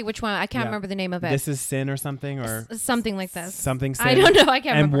exactly which one. I can't remember the name of it. This Is Sin or something or something like this. Something Sin. I don't know. I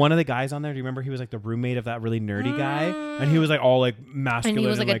can't remember. And one of the guys on there, do you remember? He was like the roommate of that really nerdy guy, and he was like all like masculine. And he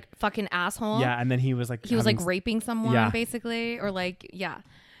was like a fucking asshole. Yeah, and then he was like raping someone basically, or like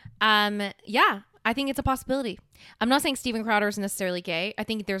I think it's a possibility. I'm not saying Steven Crowder is necessarily gay. I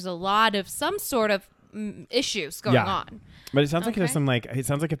think there's a lot of some sort of issues going on. But it sounds like there's some like, it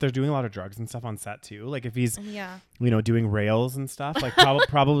sounds like if they're doing a lot of drugs and stuff on set too, like if he's you know, doing rails and stuff, like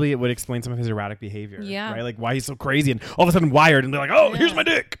probably it would explain some of his erratic behavior. Yeah. Right? Like why he's so crazy and all of a sudden wired and they're like, oh, here's my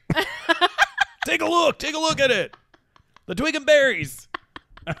dick. Take a look at it. The twig and berries.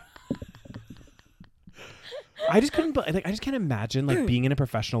 I just couldn't, like, I just can't imagine like being in a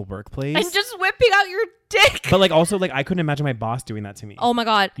professional workplace and just whipping out your dick. But like also like I couldn't imagine my boss doing that to me. Oh my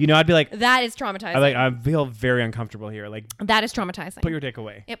God. You know, I'd be like, that is traumatizing. I feel very uncomfortable here. Like that is traumatizing. Put your dick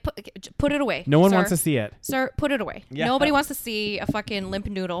away. Put it away. No one wants to see it. Sir, put it away. Yeah. Nobody wants to see a fucking limp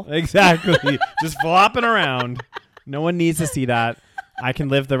noodle. Exactly. Just flopping around. No one needs to see that. I can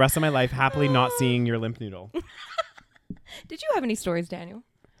live the rest of my life happily not seeing your limp noodle. Did you have any stories, Daniel?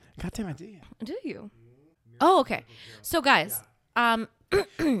 God damn, I do. Do you? Oh, okay. So guys,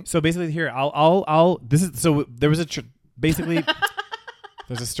 so basically here, I'll this is, so there was basically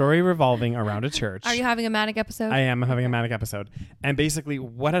there's a story revolving around a church. Are you having a manic episode? I am having a manic episode. And basically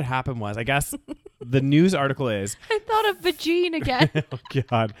what had happened was, I guess the news article is I thought of vagine again. Oh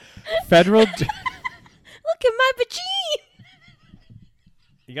God. Federal Look at my vagine.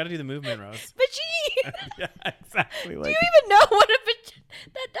 You got to do the movement, Rose. Vagine. Yeah, exactly. Like, do you even know what a vagine?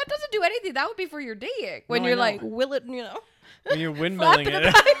 That doesn't do anything. That would be for your dick when you're like, will it, you know? When you're windmilling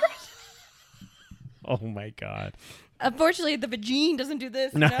it. Oh my God. Unfortunately, the vagine doesn't do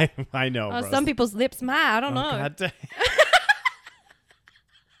this. No, I know. Some people's lips might. I don't know. God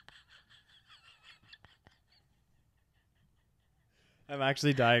I'm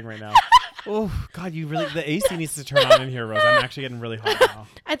actually dying right now. Oh God, the AC needs to turn on in here, Rose. I'm actually getting really hot now.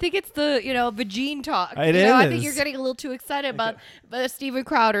 I think it's the, vagine talk. It is. I think you're getting a little too excited about Steven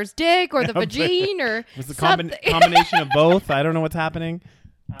Crowder's dick or the vagine or it's the combination of both. I don't know what's happening.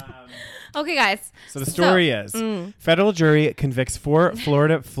 Okay, guys. So the story is federal jury convicts 4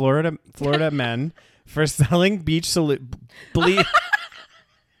 Florida men for selling beach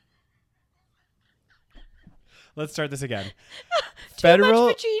Let's start this again.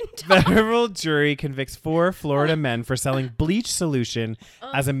 Much Federal jury convicts 4 Florida men for selling bleach solution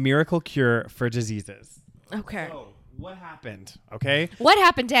as a miracle cure for diseases. Okay. So, what happened? Okay. What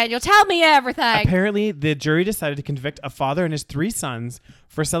happened, Daniel? Tell me everything. Apparently, the jury decided to convict a father and his 3 sons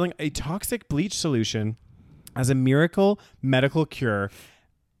for selling a toxic bleach solution as a miracle medical cure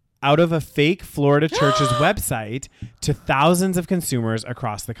out of a fake Florida church's website to thousands of consumers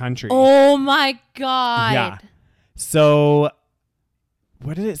across the country. Oh my God. Yeah. So,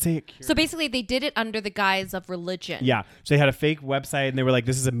 what did it say? It cured? So basically, they did it under the guise of religion. Yeah. So they had a fake website and they were like,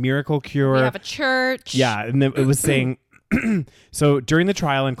 this is a miracle cure. We have a church. Yeah. And it was saying, so during the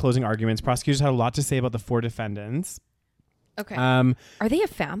trial and closing arguments, prosecutors had a lot to say about the 4 defendants. Okay. Are they a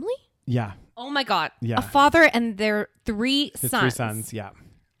family? Yeah. Oh my God. Yeah. A father and their 3 The sons. 3 sons. Yeah.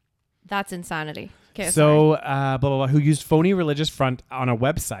 That's insanity. Okay. So, blah, blah, blah, who used phony religious front on a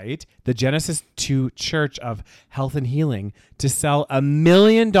website, the Genesis 2 Church of Health and Healing, to sell $1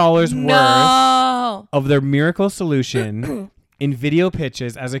 million worth of their miracle solution in video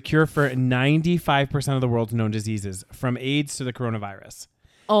pitches as a cure for 95% of the world's known diseases, from AIDS to the coronavirus.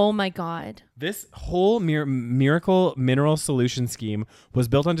 Oh my God. This whole miracle mineral solution scheme was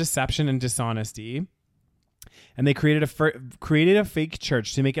built on deception and dishonesty. And they created a fake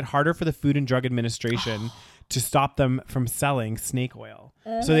church to make it harder for the Food and Drug Administration to stop them from selling snake oil.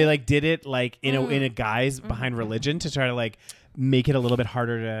 So they like did it like in a guise behind religion to try to like make it a little bit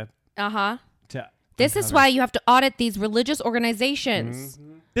harder to This is why you have to audit these religious organizations.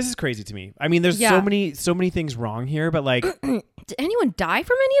 This is crazy to me. I mean, there's so many things wrong here, but like did anyone die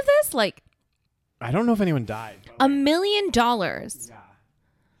from any of this? Like, I don't know if anyone died. $1 million. Yeah.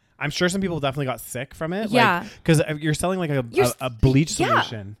 I'm sure some people definitely got sick from it. Yeah. Because you're selling like a bleach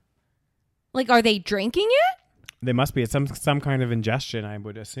solution. Like, are they drinking it? They must be. It's some kind of ingestion, I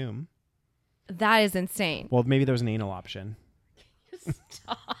would assume. That is insane. Well, maybe there was an anal option.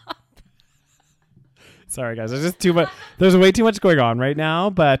 Stop. Sorry, guys. There's just too much. There's way too much going on right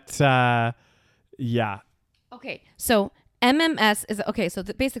now. But yeah. Okay. So MMS is okay. So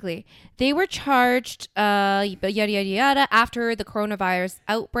basically, they were charged yada yada yada after the coronavirus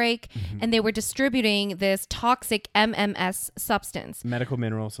outbreak, and they were distributing this toxic MMS substance, medical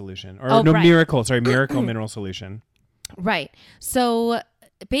mineral solution, or miracle mineral solution. Right. So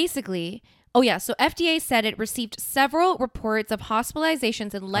basically. Oh, yeah. So FDA said it received several reports of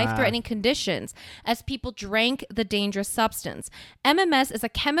hospitalizations and life-threatening conditions as people drank the dangerous substance. MMS is a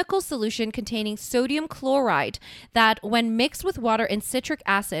chemical solution containing sodium chloride that, when mixed with water and citric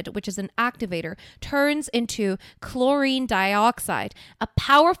acid, which is an activator, turns into chlorine dioxide, a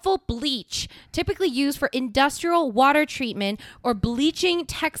powerful bleach typically used for industrial water treatment or bleaching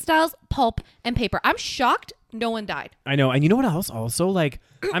textiles, pulp, and paper. I'm shocked no one died. I know. And you know what else? Also, like,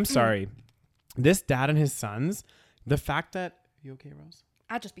 I'm sorry. This dad and his sons, the fact that... You okay, Rose?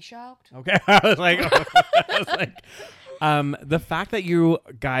 I'd just be shocked. Okay. I was like, the fact that you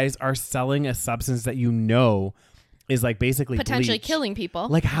guys are selling a substance that you know is like basically potentially bleach. Killing people.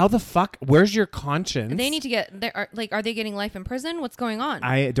 Like, how the fuck? Where's your conscience? They need to get... Are they getting life in prison? What's going on?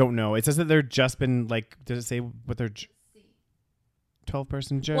 I don't know. It says that they're just been like... Does it say what they're...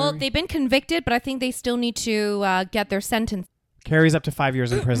 12-person jury? Well, they've been convicted, but I think they still need to get their sentence. Carries up to 5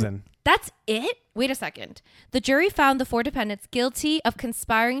 years in prison. That's it? Wait a second. The jury found the 4 defendants guilty of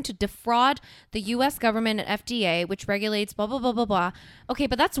conspiring to defraud the U.S. government and FDA, which regulates blah, blah, blah, blah, blah. Okay,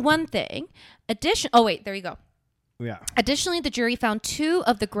 but that's one thing. Oh, wait, there you go. Yeah. Additionally, the jury found 2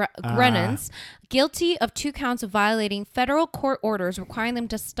 of the Grennans guilty of 2 counts of violating federal court orders requiring them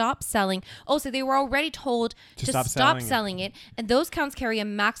to stop selling. Oh, so they were already told to stop selling it. And those counts carry a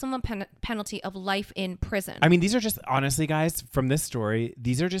maximum penalty of life in prison. I mean, these are just, honestly, guys, from this story,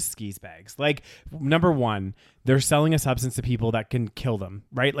 these are just skis bags. Like, number one, they're selling a substance to people that can kill them,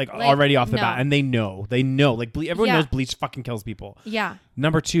 right? Like already off the bat. And they know. Like, everyone knows bleach fucking kills people. Yeah.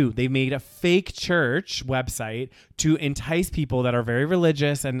 Number 2, they made a fake church website to entice people that are very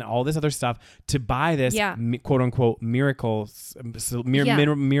religious and all this other stuff to buy this quote unquote miracle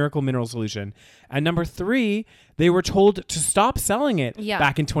mineral solution. And number 3, they were told to stop selling it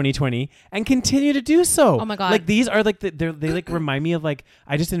back in 2020 and continue to do so. Oh my God. Like, these are like they like remind me of, like,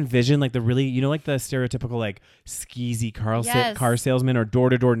 I just envision like the really, you know, like the stereotypical like skeezy car salesman or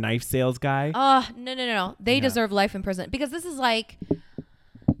door-to-door knife sales guy. No. They deserve life in prison, because this is like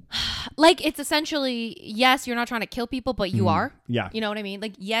it's essentially, yes, you're not trying to kill people, but you are. Yeah. You know what I mean?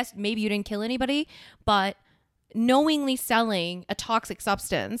 Like, yes, maybe you didn't kill anybody, but knowingly selling a toxic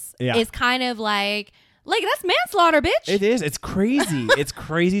substance is kind of like that's manslaughter, bitch. It is. It's crazy. It's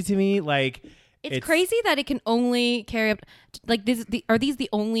crazy to me. Like, It's crazy that it can only carry up like this. Are these the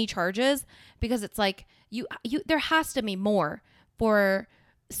only charges? Because it's like you there has to be more for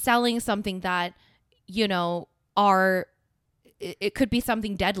selling something that it could be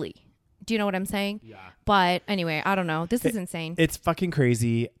something deadly. Do you know what I'm saying? Yeah. But anyway, I don't know. This is insane. It's fucking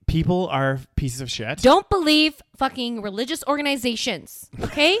crazy. People are pieces of shit. Don't believe fucking religious organizations,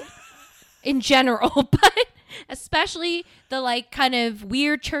 okay? In general, but especially the like kind of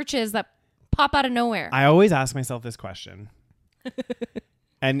weird churches that pop out of nowhere. I always ask myself this question.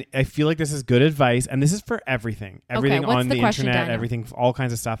 And I feel like this is good advice. And this is for everything. Everything what's on the the question, internet, Daniel? everything, all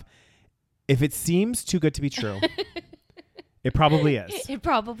kinds of stuff. If it seems too good to be true, it probably is. It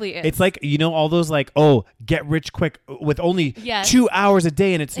probably is. It's like, all those like, get rich quick with only Yes. 2 hours a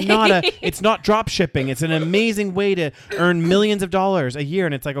day. And it's not drop shipping. It's an amazing way to earn millions of dollars a year.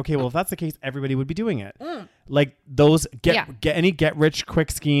 And it's like, okay, well, if that's the case, everybody would be doing it. Like those get any get rich quick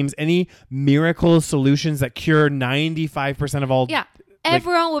schemes, any miracle solutions that cure 95% of all. Yeah.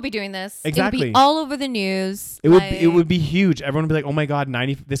 Everyone will be doing this. Exactly. It would be all over the news. It would be huge. Everyone would be like, oh my God,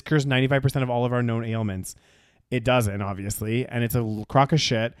 this cures 95% of all of our known ailments. It doesn't, obviously, and it's a crock of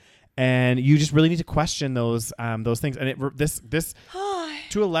shit. And you just really need to question those things. And this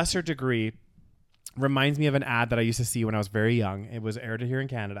to a lesser degree reminds me of an ad that I used to see when I was very young. It was aired here in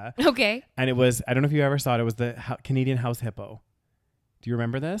Canada. Okay. And it was, I don't know if you ever saw it. It was the Canadian house hippo. Do you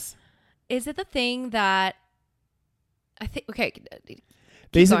remember this? Is it the thing that I think? Okay.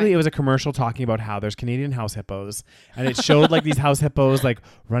 Basically, it was a commercial talking about how there's Canadian house hippos, and it showed like these house hippos like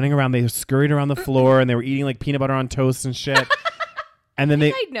running around. They scurried around the floor, and they were eating like peanut butter on toast and shit. And then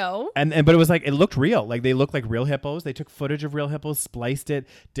I know. But it was like, it looked real. Like they looked like real hippos. They took footage of real hippos, spliced it,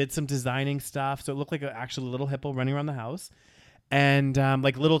 did some designing stuff, so it looked like an actual little hippo running around the house, and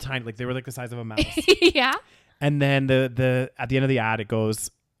like little tiny, like they were like the size of a mouse. Yeah. And then the at the end of the ad, it goes.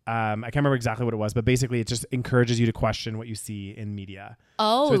 I can't remember exactly what it was, but basically it just encourages you to question what you see in media.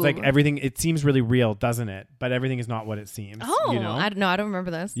 Oh. So it's like everything, it seems really real, doesn't it? But everything is not what it seems. Oh, I don't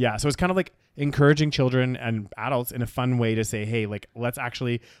remember this. Yeah. So it's kind of like encouraging children and adults in a fun way to say, hey, like, let's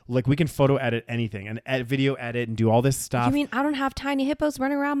actually, like, we can photo edit anything and video edit and do all this stuff. You mean I don't have tiny hippos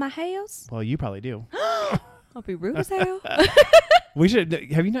running around my house? Well, you probably do. I'll be rude as hell. We should,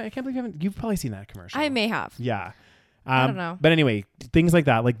 have you not, I can't believe you've probably seen that commercial. I may have. Yeah. I don't know. But anyway, things like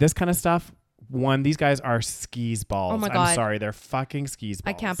that, like this kind of stuff. One, these guys are skis balls. Oh my God. I'm sorry, they're fucking skis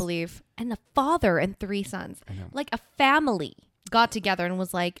balls. I can't believe. And the father and 3 sons, like a family, got together and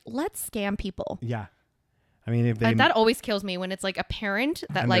was like, let's scam people. Yeah. I mean, if they, Like, that always kills me when it's like a parent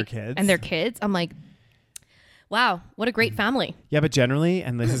that And like their kids. and their kids. I'm like, wow, what a great family. yeah, but generally,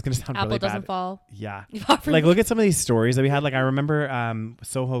 and this is going to sound Apple really doesn't bad. fall. Yeah. far from Like, me. look at some of these stories that we had. Like, I remember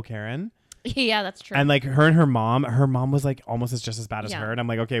Soho Karen. Yeah, that's true. And like her and her mom was like almost just as bad as her. And I'm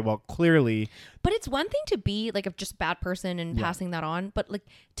like, okay, well, clearly. But it's one thing to be like a just bad person and passing that on, but like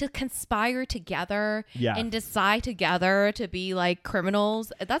to conspire together and decide together to be like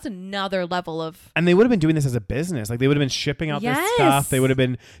criminals, that's another level of. And they would have been doing this as a business. Like they would have been shipping out this stuff. They would have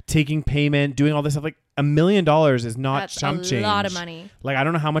been taking payment, doing all this stuff. Like $1 million is not chump change. A lot of money. Like I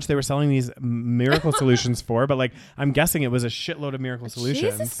don't know how much they were selling these miracle solutions for, but like I'm guessing it was a shitload of miracle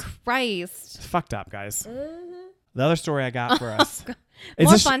solutions. Jesus Christ. It's fucked up, guys. The other story I got for us.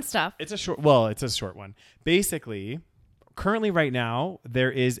 More fun stuff. It's a short one. Basically, currently right now, there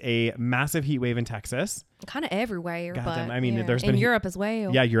is a massive heat wave in Texas. Kind of everywhere. Goddamn, But I mean, yeah. there's in been Europe as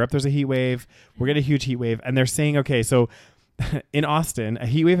well. Yeah, Europe, there's a heat wave. We're getting a huge heat wave. And they're saying, okay, so in Austin, a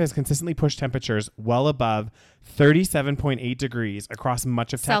heat wave has consistently pushed temperatures well above 37.8 degrees across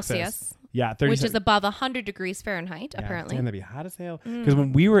much of Texas. Celsius. Yeah, which is above 100 degrees Fahrenheit, apparently. And that'd be hot as hell. Because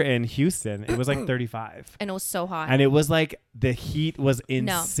when we were in Houston, it was like 35. And it was so hot. And it was like the heat was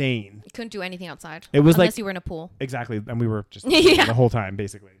insane. You couldn't do anything outside. It was unless you were in a pool. Exactly. And we were just Yeah. the whole time,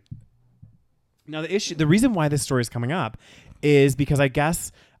 basically. Now, the reason why this story is coming up is because I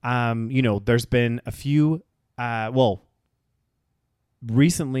guess, there's been a few,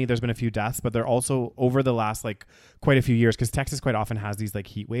 recently there's been a few deaths, but they're also over the last like quite a few years, because Texas quite often has these like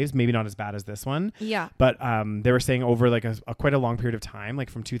heat waves, maybe not as bad as this one. Yeah. But they were saying over like a quite a long period of time,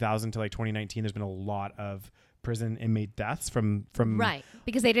 like from 2000 to like 2019, there's been a lot of prison inmate deaths from right,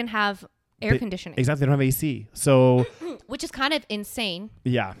 because they didn't have air conditioning. Exactly. They don't have AC. So which is kind of insane.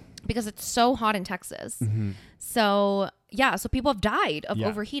 Yeah. Because it's so hot in Texas. Mm-hmm. So, yeah. So people have died of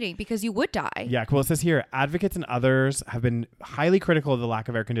overheating because you would die. Yeah. Well, it says here, advocates and others have been highly critical of the lack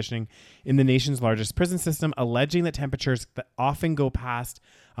of air conditioning in the nation's largest prison system, alleging that temperatures that often go past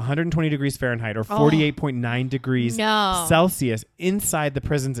 120 degrees Fahrenheit or 48.9 degrees Celsius inside the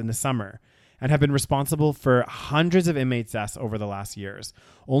prisons in the summer. and have been responsible for hundreds of inmates' deaths over the last years.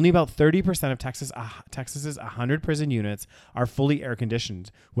 Only about 30% of Texas's 100 prison units are fully air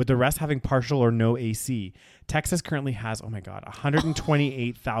conditioned, with the rest having partial or no AC. Texas currently has,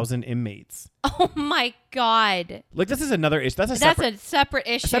 128,000 inmates. Oh my God. Like, this is another issue. That's a separate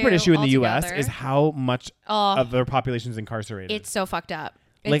issue. A separate issue in the altogether. U.S. is how much of their population is incarcerated. It's so fucked up.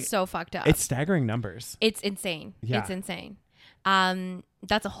 Like, It's so fucked up. It's staggering numbers. It's insane. Yeah. It's insane.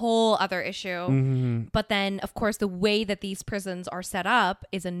 That's a whole other issue. Mm-hmm. But then, of course, the way that these prisons are set up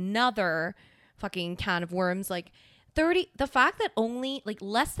is another fucking can of worms. Like the fact that only like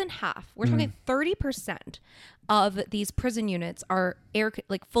less than half, we're talking 30% of these prison units are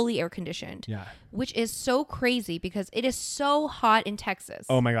fully air conditioned. Yeah. Which is so crazy because it is so hot in Texas.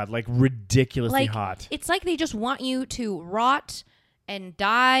 Oh my God, like ridiculously hot. It's like they just want you to rot and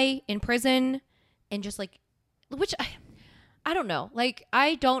die in prison and just like, which I don't know. Like,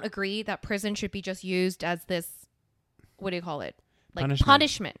 I don't agree that prison should be just used as this, what do you call it? Like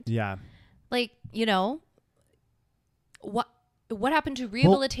punishment. Yeah. Like, what happened to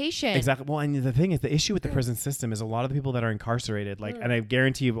rehabilitation? Well, exactly. Well, and the thing is, the issue with the prison system is a lot of the people that are incarcerated, like, and I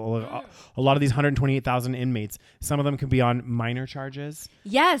guarantee you a lot of these 128,000 inmates, some of them could be on minor charges.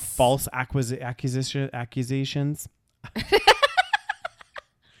 Yes. False accusations.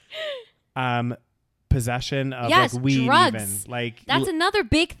 Possession of like weed, drugs. Even like that's another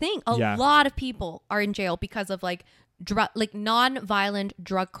big thing. A Yeah. lot of people are in jail because of like non-violent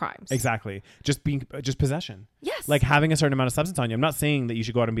drug crimes. Exactly. Just possession. Yes. Like having a certain amount of substance on you. I'm not saying that you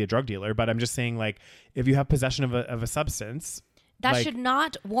should go out and be a drug dealer, but I'm just saying, like, if you have possession of a substance, that like, should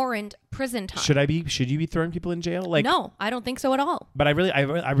not warrant prison time. Should you be throwing people in jail? Like, no, I don't think so at all. But I really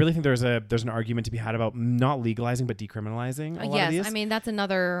think there's an argument to be had about not legalizing but decriminalizing a lot of these. Yes, I mean that's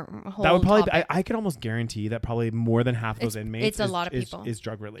another whole. That would probably I could almost guarantee that probably more than half of those inmates. It's a lot of people. Is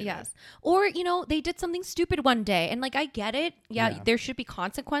drug related. Yes, or they did something stupid one day, and like I get it. Yeah, there should be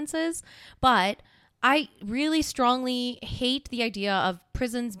consequences, but I really strongly hate the idea of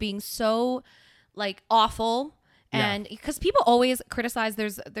prisons being so like awful. And because people always criticize,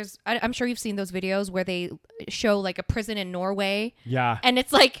 I'm sure you've seen those videos where they show like a prison in Norway. Yeah. And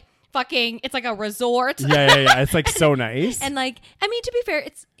it's like it's like a resort. Yeah. It's like so nice. And like, I mean, to be fair,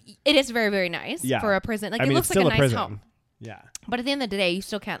 it is very, very nice for a prison. Like, it looks like a nice home. Yeah. But at the end of the day, you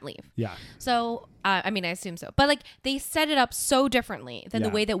still can't leave. Yeah. So, I mean, I assume so. But like, they set it up so differently than the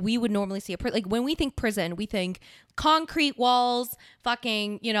way that we would normally see a prison. Like, when we think prison, we think concrete walls,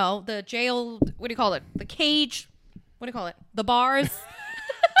 fucking, the jail, what do you call it? The cage. What do you call it? The bars.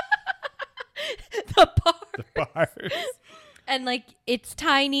 The bars. And like, it's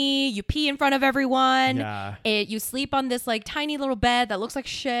tiny. You pee in front of everyone. Yeah. You sleep on this like tiny little bed that looks like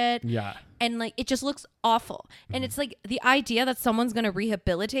shit. Yeah. And like, it just looks awful. And it's like the idea that someone's going to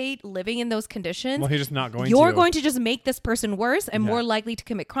rehabilitate living in those conditions. Well, you're just not going You're going to just make this person worse and more likely to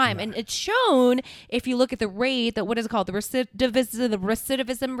commit crime. Yeah. And it's shown if you look at the rate that, what is it called? The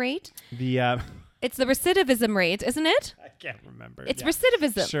recidivism rate. It's the recidivism rate, isn't it? I can't remember. It's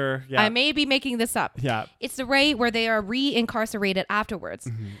recidivism. Sure. Yeah. I may be making this up. Yeah. It's the rate where they are re-incarcerated afterwards.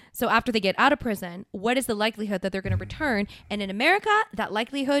 Mm-hmm. So after they get out of prison, what is the likelihood that they're going to return? And in America, that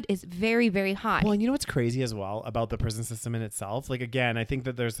likelihood is very, very high. Well, and you know what's crazy as well about the prison system in itself? Like, again, I think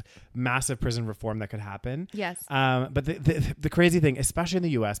that there's massive prison reform that could happen. Yes. But the crazy thing, especially in the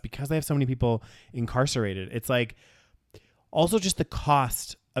U.S., because they have so many people incarcerated, it's like also just the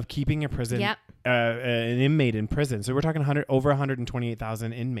cost of keeping a prison, an inmate in prison. So we're talking over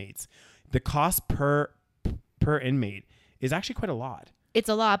 128,000 inmates. The cost per inmate is actually quite a lot. It's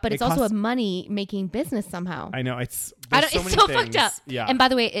a lot, but it's also a money-making business somehow. I know. It's so fucked up. Yeah. And by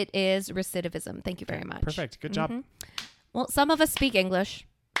the way, it is recidivism. Thank you very much. Perfect. Good job. Well, some of us speak English.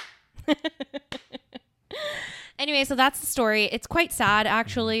 Anyway, so that's the story. It's quite sad,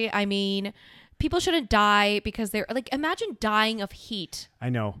 actually. I mean, people shouldn't die because they're like, imagine dying of heat. I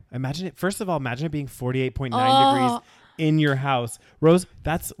know. Imagine it. First of all, imagine it being 48.9 degrees in your house. Rose,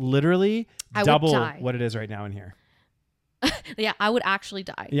 that's literally double what it is right now in here. Yeah, I would actually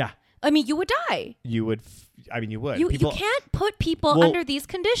die. Yeah. I mean, you would die. You would. You would. You can't put people under these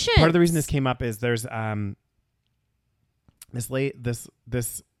conditions. Part of the reason this came up is there's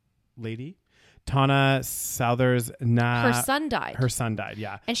this lady, Tana Southers. Her son died. Her son died.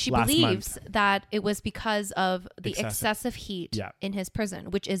 Yeah. And she believes that it was because of the excessive heat in his prison,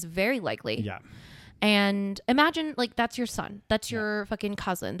 which is very likely. Yeah. And imagine, like, that's your son. That's your fucking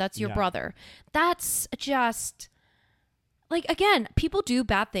cousin. That's your brother. That's just, like, again, people do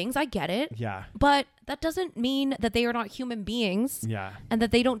bad things. I get it. Yeah. But that doesn't mean that they are not human beings. Yeah. And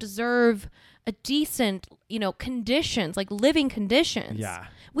that they don't deserve a decent, conditions, like living conditions. Yeah.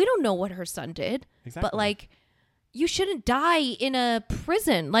 We don't know what her son did. Exactly. But like, you shouldn't die in a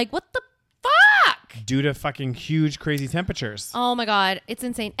prison. Like, what the fuck? Due to fucking huge, crazy temperatures. Oh my God. It's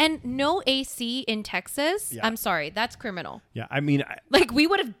insane. And no AC in Texas. Yeah. I'm sorry. That's criminal. Yeah. I mean, Like, we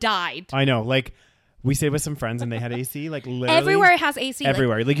would have died. I know. Like, we stayed with some friends and they had AC. Like, literally. Everywhere has AC.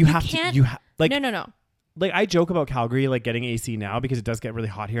 Everywhere. Like, you have to. Like, No. Like, I joke about Calgary, like, getting AC now because it does get really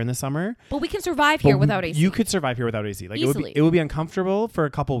hot here in the summer. But we can survive here without AC. You could survive here without AC. Like, Easily. it would be uncomfortable for a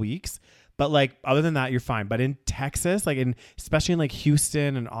couple weeks. But like, other than that, you're fine. But in Texas, like especially in like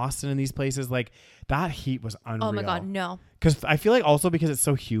Houston and Austin and these places, like that heat was unreal. Oh my God, no. Because I feel like also because it's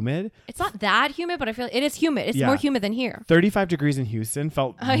so humid. It's not that humid, but I feel it is humid. It's more humid than here. 35 degrees in Houston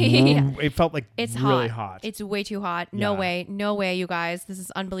felt, Yeah. It felt like it's really hot. It's way too hot. No way. No way, you guys. This is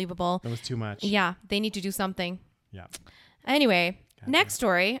unbelievable. That was too much. Yeah, they need to do something. Yeah. Anyway, next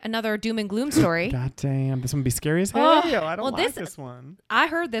story, another doom and gloom story. God damn, this one would be scary as hell. I don't like this one. I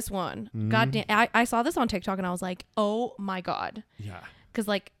heard this one. God damn, I saw this on TikTok and I was like, oh my God. Yeah. Because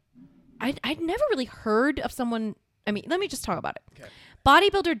like, I'd never really heard of someone. I mean, let me just talk about it. Okay.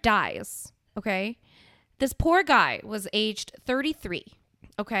 Bodybuilder dies. Okay. This poor guy was aged 33.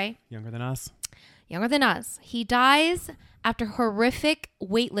 Okay. Younger than us. Younger than us. He dies after horrific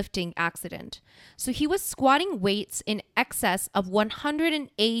weightlifting accident. So he was squatting weights in excess of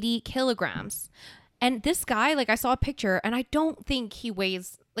 180 kilograms. And this guy, like I saw a picture and I don't think he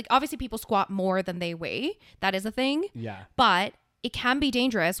weighs, like obviously people squat more than they weigh. That is a thing. Yeah. But it can be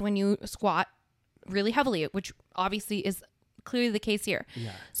dangerous when you squat really heavily, which obviously is clearly the case here.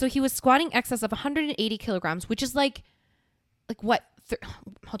 Yeah. So he was squatting excess of 180 kilograms, which is like what?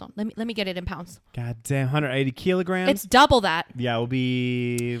 Hold on. Let me get it in pounds. God damn, 180 kilograms. It's double that. Yeah, it will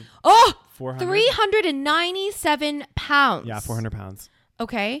be 400. 397 pounds. Yeah, 400 pounds.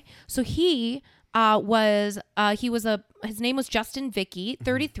 Okay. So his name was Justin Vicky,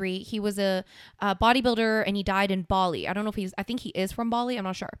 33. He was a bodybuilder and he died in Bali. I don't know if I think he is from Bali. I'm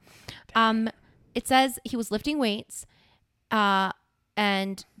not sure. It says he was lifting weights,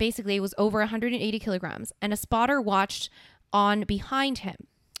 and basically it was over 180 kilograms, and a spotter watched on behind him.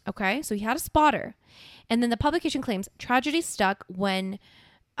 Okay. So he had a spotter, and then the publication claims tragedy struck when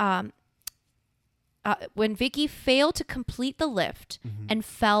Vicky failed to complete the lift and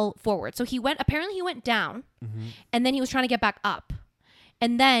fell forward. So apparently he went down and then he was trying to get back up.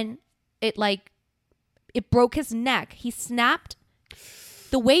 And then it broke his neck. He snapped.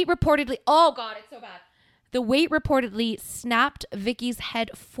 The weight reportedly, oh God, it's so bad. The weight reportedly snapped Vicky's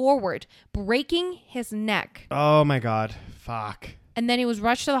head forward, breaking his neck. Oh my God. Fuck. And then he was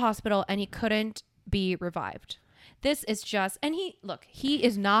rushed to the hospital and he couldn't be revived. This is just, and he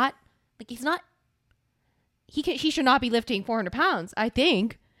is not, he should not be lifting 400 pounds, I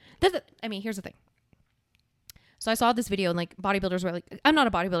think. Here's the thing. So I saw this video and like bodybuilders were like, I'm not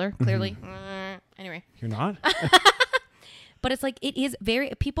a bodybuilder, clearly. Anyway. You're not? But it's like,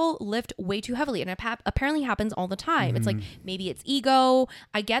 people lift way too heavily. And it apparently happens all the time. It's like, maybe it's ego.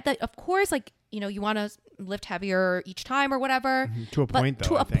 I get that. Of course, like, you want to lift heavier each time or whatever. To a point, though.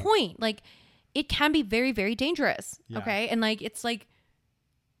 To a point, like, it can be very, very dangerous. Yeah. Okay. And like, it's like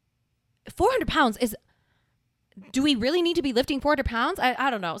 400 pounds is, do we really need to be lifting 400 pounds?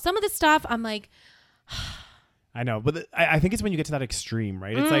 I don't know. Some of this stuff, I'm like, I know, but I think it's when you get to that extreme,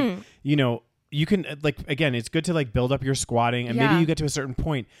 right? It's like, you can like, again, it's good to like build up your squatting and maybe you get to a certain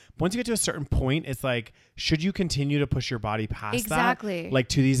point. Once you get to a certain point, it's like, should you continue to push your body past that? Like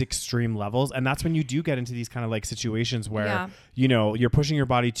to these extreme levels? And that's when you do get into these kind of like situations where, you're pushing your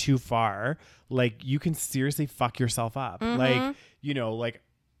body too far. Like you can seriously fuck yourself up. Like,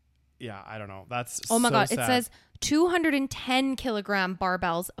 I don't know. That's oh my so God. sad. It says 210 kilogram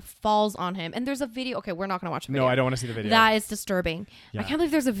barbells falls on him. And there's a video. Okay, we're not going to watch the video. No, I don't want to see the video. That is disturbing. Yeah. I can't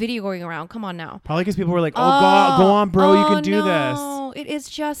believe there's a video going around. Come on now. Probably because people were like, God, go on, bro. You can do this. It is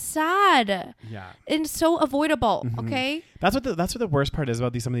just sad. Yeah. And so avoidable. Okay. That's what the worst part is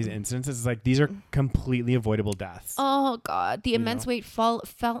about some of these incidents is like these are completely avoidable deaths. Oh God. The immense weight fell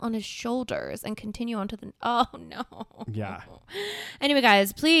on his shoulders and continue onto the, oh no. Yeah. Anyway,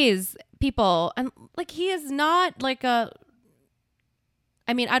 guys, please, people, and like he is not like I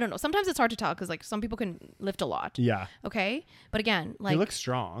don't know. Sometimes it's hard to tell because like some people can lift a lot. Yeah. Okay. But again, like he looks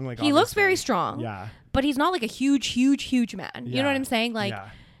strong. Like he looks very strong. Yeah. But he's not like a huge man. You know what I'm saying? Like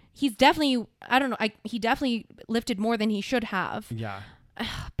he's definitely, I don't know. He definitely lifted more than he should have. Yeah.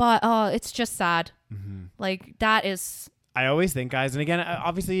 But it's just sad. Like that is I always think, guys, and again,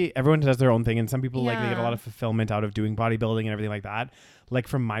 obviously everyone does their own thing, and some people like they get a lot of fulfillment out of doing bodybuilding and everything like that. Like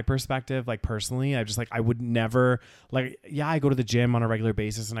from my perspective, like personally, I just like I would never like I go to the gym on a regular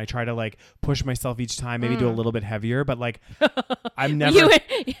basis and I try to like push myself each time, maybe do a little bit heavier, but like I'm never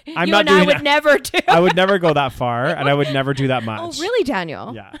I would never do. I would never go that far, and I would never do that much. Oh, really,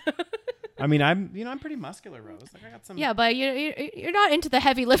 Daniel? Yeah. I mean, I'm pretty muscular, Rose. Like I got some. Yeah, but you're not into the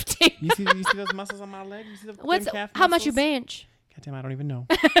heavy lifting. You see those muscles on my leg? You see the thin calf how muscles? much you bench? God damn, I don't even know.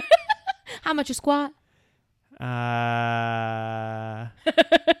 How much you squat? How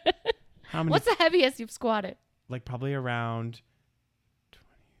many? What's the heaviest you've squatted? Like probably around 20,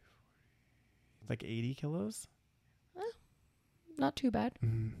 40, like 80 kilos. Not too bad.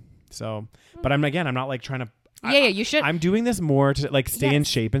 So, but I'm not like trying to. Yeah, you should. I'm doing this more to like stay in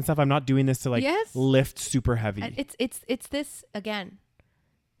shape and stuff. I'm not doing this to like lift super heavy. It's this again.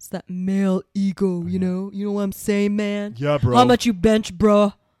 It's that male ego, you know? You know what I'm saying, man? Yeah, bro. How much you bench,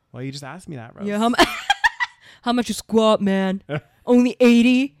 bro? Well, you just asked me that, Rose. Yeah, how much you squat, man? Only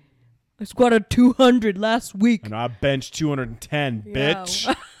 80? I squatted 200 last week. And I benched 210,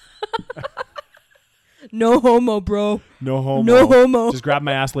 bitch. No homo, bro. No homo. No homo. Just grab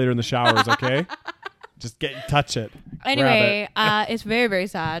my ass later in the showers, okay? Just touch it. Anyway, it's very, very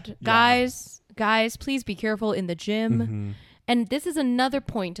sad. Yeah. Guys, please be careful in the gym. Mm-hmm. And this is another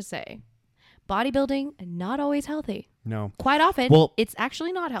point to say. Bodybuilding, not always healthy. No. Quite often, it's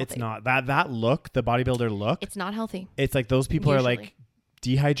actually not healthy. It's not. That look, the bodybuilder look. It's not healthy. It's like those people are like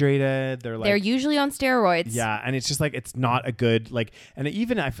dehydrated. They're usually on steroids. Yeah. And it's just like, it's not a good, like, and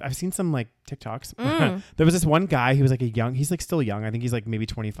even I've seen some like TikToks. There was this one guy, he was like he's like still young. I think he's like maybe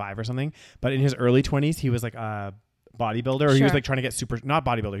 25 or something. But in his early 20s, he was like a bodybuilder, or he was like trying to get not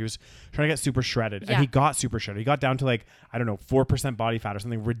bodybuilder, he was trying to get super shredded, and he got super shredded. He got down to like, I don't know, 4% body fat or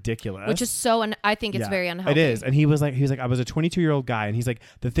something ridiculous, which is so I think it's very unhealthy. It is. And he was like I was a 22-year-old guy, and he's like,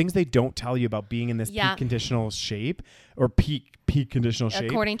 the things they don't tell you about being in this peak conditional shape, or peak conditional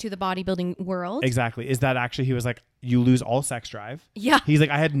shape, according to the bodybuilding world, exactly, is that actually he was like, you lose all sex drive. Yeah. He's like,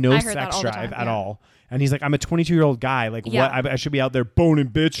 I had no sex drive at all. And he's like, I'm a 22-year-old guy, like what, I should be out there boning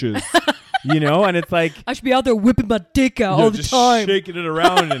bitches. You know, and it's like, I should be out there whipping my dick out all the time, shaking it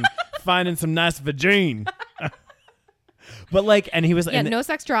around and finding some nice vagine. But like, and he was no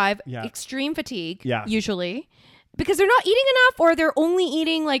sex drive, extreme fatigue, usually, because they're not eating enough, or they're only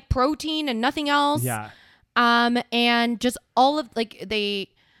eating like protein and nothing else. Yeah. And just all of like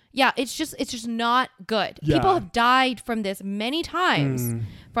it's just not good. Yeah. People have died from this many times,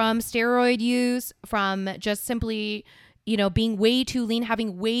 from steroid use, from just simply, being way too lean,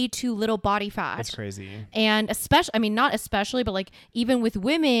 having way too little body fat. That's crazy. And not especially, but like even with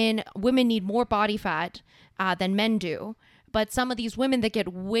women need more body fat than men do. But some of these women that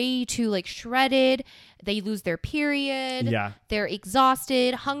get way too like shredded, they lose their period. Yeah. They're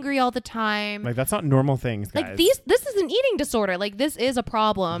exhausted, hungry all the time. Like that's not normal things, guys. Like this is an eating disorder. Like this is a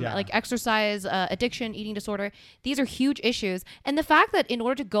problem. Yeah. Like exercise, addiction, eating disorder. These are huge issues. And the fact that in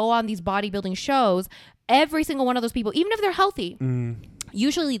order to go on these bodybuilding shows, every single one of those people, even if they're healthy,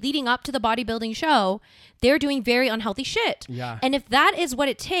 usually leading up to the bodybuilding show, they're doing very unhealthy shit. Yeah. And if that is what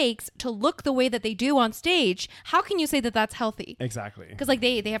it takes to look the way that they do on stage, how can you say that that's healthy? Exactly. Because like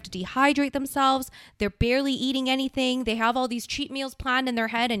they have to dehydrate themselves. They're barely eating anything. They have all these cheat meals planned in their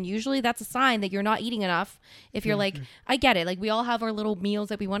head. And usually that's a sign that you're not eating enough. If you're like, I get it. Like we all have our little meals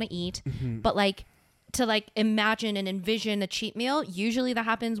that we want to eat. But like to like imagine and envision a cheat meal, usually that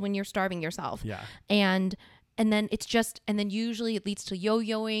happens when you're starving yourself. Yeah. And then usually it leads to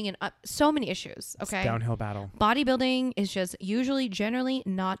yo-yoing and so many issues. Okay. It's downhill battle. Bodybuilding is just generally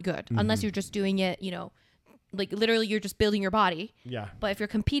not good unless you're just doing it, like literally you're just building your body. Yeah. But if you're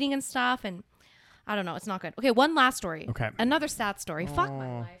competing and stuff, and I don't know, it's not good. Okay. One last story. Okay. Another sad story. Fuck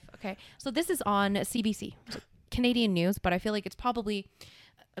my life. Okay. So this is on CBC, Canadian news, but I feel like it's probably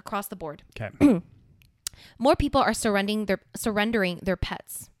across the board. Okay. More people are surrendering their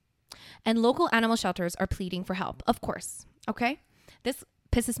pets. And local animal shelters are pleading for help, of course. Okay? This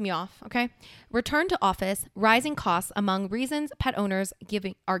pisses me off. Okay? Return to office, rising costs among reasons pet owners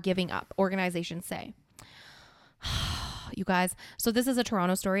are giving up, organizations say. You guys. So this is a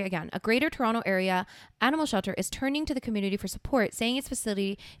Toronto story. Again, a greater Toronto area animal shelter is turning to the community for support, saying its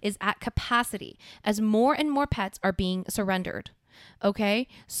facility is at capacity as more and more pets are being surrendered. Okay?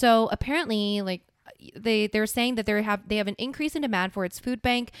 So apparently, like, they're saying that they have an increase in demand for its food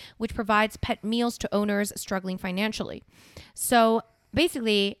bank, which provides pet meals to owners struggling financially. So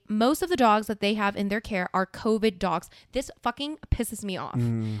basically, most of the dogs that they have in their care are COVID dogs. This fucking pisses me off.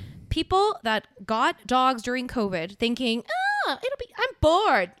 People that got dogs during COVID thinking, I'm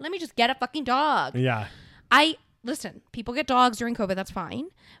bored, let me just get a fucking dog. Yeah. listen, people get dogs during COVID. That's fine.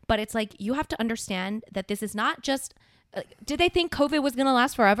 But it's like, you have to understand that this is not just, did they think COVID was going to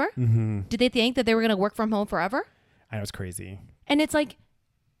last forever? Mm-hmm. Did they think that they were going to work from home forever? I know, it's crazy. And it's like,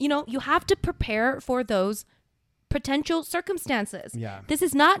 you know, you have to prepare for those potential circumstances. Yeah. This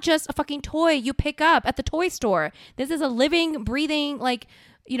is not just a fucking toy you pick up at the toy store. This is a living, breathing, like,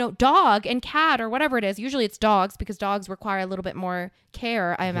 you know, dog and cat or whatever it is. Usually it's dogs because dogs require a little bit more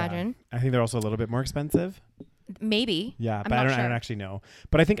care, I imagine. I think they're also a little bit more expensive. Maybe. Yeah, I'm but I not don't actually know.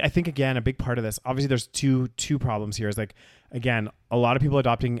 But I think again, a big part of this, obviously there's two problems here is like, again, a lot of people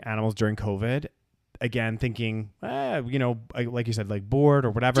adopting animals during COVID, again, thinking, you know, like you said, like bored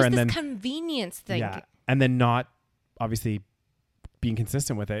or whatever. Just and this then convenience thing. Yeah. And then not obviously being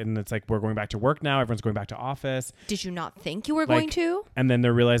consistent with it. And it's like, we're going back to work now. Everyone's going back to office. Did you not think you were going to? And then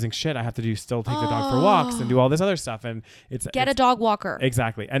they're realizing, shit, I have to still take the dog for walks and do all this other stuff. And Get a dog walker.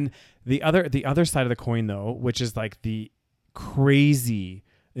 Exactly. And the other side of the coin though, which is like the crazy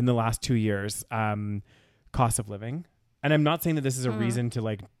in the last 2 years, cost of living. And I'm not saying that this is a reason to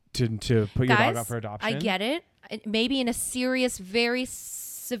like, to put your dog up for adoption. I get it. Maybe in a serious, very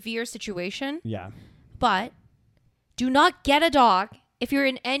severe situation. Yeah. But do not get a dog if you're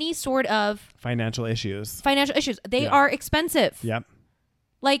in any sort of financial issues. They are expensive. Yep.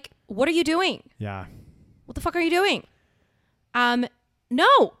 Like, what are you doing? Yeah. What the fuck are you doing?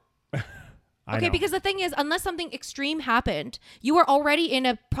 No. Okay, know. because the thing is, unless something extreme happened, you are already in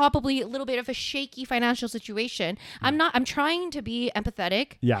a probably a little bit of a shaky financial situation. I'm trying to be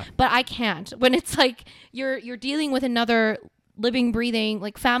empathetic. Yeah. But I can't. When it's like you're dealing with another living, breathing,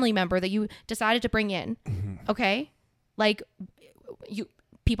 like family member that you decided to bring in. Okay? Like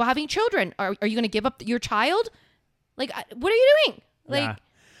people having children. Are you going to give up your child? Like, what are you doing? Like, yeah.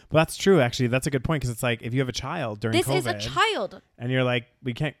 Well, that's true. Actually, that's a good point. Cause it's like, if you have a child during this COVID, is a child and you're like,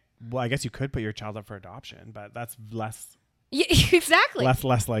 we can't, well, I guess you could put your child up for adoption, but that's less, yeah, exactly.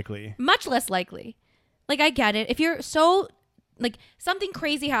 less likely. Much less likely. Like, I get it. If you're so, like, something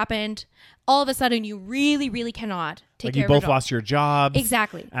crazy happened, all of a sudden you really, really cannot take like care you of your both dog. lost your jobs.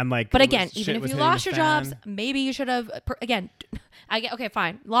 Exactly. And like, but again, even if you lost your fan. jobs, maybe you should have, again, okay,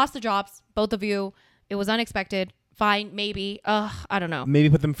 fine. Lost the jobs, both of you. It was unexpected. Fine, maybe. I don't know. Maybe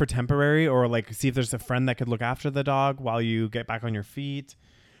put them for temporary, or like see if there's a friend that could look after the dog while you get back on your feet.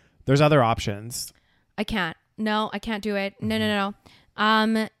 There's other options. I can't. No, I can't do it. No.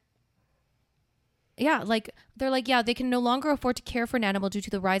 Yeah, like they're like, yeah, they can no longer afford to care for an animal due to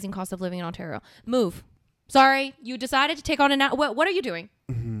the rising cost of living in Ontario. Move. Sorry, you decided to take on an animal. What are you doing?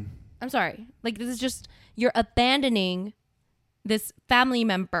 I'm sorry. Like, this is just, you're abandoning this family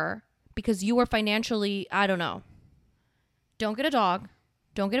member because you are financially, I don't know. Don't get a dog.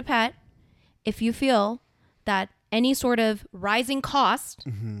 Don't get a pet. If you feel that any sort of rising cost,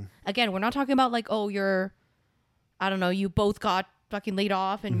 again, we're not talking about like, oh, you're, I don't know, you both got fucking laid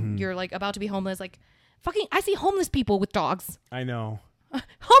off and you're like about to be homeless. Like, fucking, I see homeless people with dogs. I know.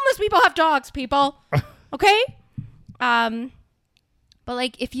 Homeless people have dogs, people. Okay? But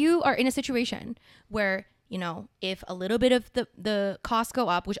like, if you are in a situation where, you know, if a little bit of the costs go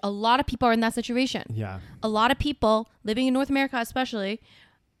up, which a lot of people are in that situation. Yeah. A lot of people living in North America, especially,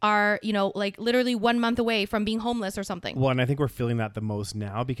 are, you know, like literally 1 month away from being homeless or something. Well, and I think we're feeling that the most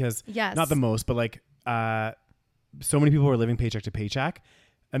now because, yes, not the most, but like, so many people were living paycheck to paycheck,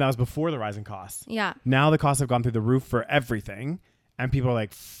 and that was before the rising costs. Yeah. Now the costs have gone through the roof for everything, and people are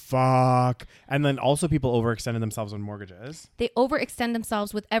like, fuck. And then also people overextended themselves on mortgages. They overextend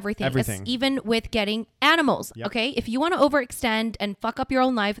themselves with everything. Everything. Even with getting animals. Yep. Okay? If you want to overextend and fuck up your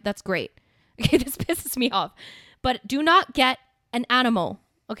own life, that's great. Okay? This pisses me off. But do not get an animal.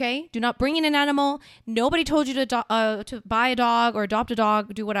 Okay? Do not bring in an animal. Nobody told you to buy a dog or adopt a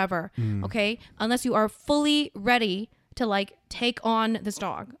dog, do whatever. Okay? Unless you are fully ready to like take on this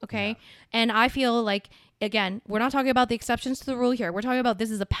dog. Okay? Yeah. And I feel like, again, we're not talking about the exceptions to the rule here. We're talking about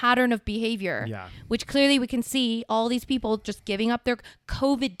this is a pattern of behavior. Yeah. Which clearly we can see all these people just giving up their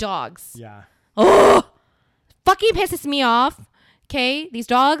COVID dogs. Yeah. Oh, fucking pisses me off. Okay, these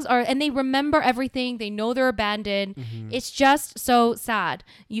dogs are, and they remember everything. They know they're abandoned. It's just so sad.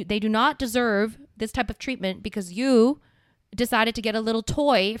 They do not deserve this type of treatment because you decided to get a little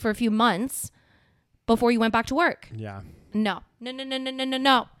toy for a few months before you went back to work. Yeah. No.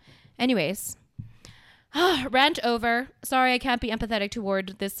 Anyways, rant over. Sorry, I can't be empathetic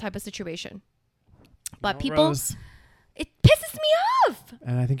toward this type of situation. But people, Rose. It pisses me off.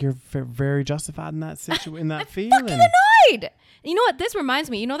 And I think you're very justified in that in that I'm feeling. fucking annoyed. You know what? This reminds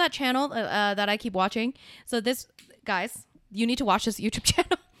me. You know that channel that I keep watching? So this, guys, you need to watch this YouTube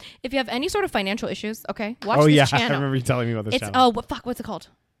channel. If you have any sort of financial issues, okay, watch this channel. I remember you telling me about this channel. Oh, what's it called?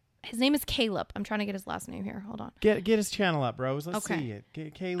 his name is Caleb. I'm trying to get his last name here. Hold on. Get his channel up, bros. Let's see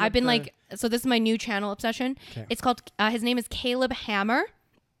it. Caleb, I've been so this is my new channel obsession. Okay. It's called, his name is Caleb Hammer.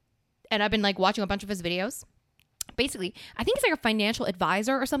 And I've been like watching a bunch of his videos. Basically, I think he's like a financial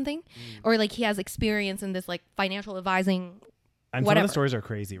advisor or something. Or like he has experience in this like financial advising. And whatever. some of the stories are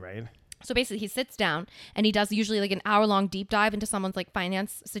crazy, right? So basically he sits down and he does usually like an hour-long deep dive into someone's like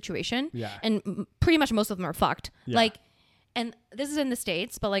finance situation. Yeah. And pretty much most of them are fucked. Yeah. Like, and this is in the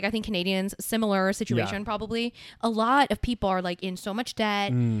States, but like I think Canadians, similar situation probably. A lot of people are like in so much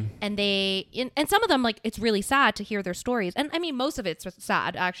debt and and some of them like it's really sad to hear their stories. And I mean, most of it's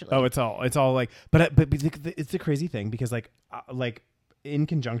sad actually. Oh, it's all like, but it's the crazy thing because like in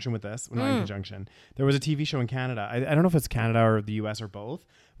conjunction with this, not in conjunction, there was a TV show in Canada. I don't know if it's Canada or the US or both.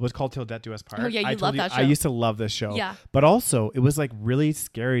 It was called Till Death Do Us Part. Oh yeah, you love that show. I used to love this show. Yeah. But also it was like really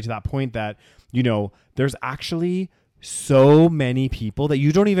scary to that point that, you know, there's actually so many people that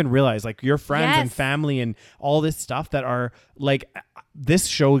you don't even realize, like your friends and family and all this stuff that are like, this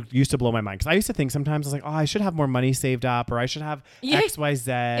show used to blow my mind. Cause I used to think sometimes I was like, oh, I should have more money saved up or I should have X, Y,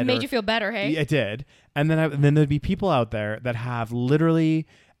 Z. It made you feel better. Hey, it did. And then there'd be people out there that have literally,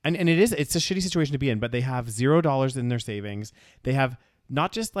 and it's a shitty situation to be in, but they have $0 in their savings. They have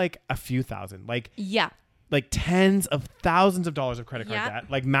not just like a few thousand, like tens of thousands of dollars of credit card debt,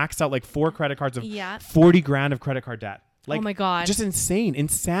 like maxed out like 4 credit cards of 40 grand of credit card debt. Like, oh my God. Just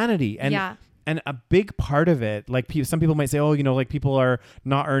insanity. And a big part of it, like some people might say, oh, you know, like people are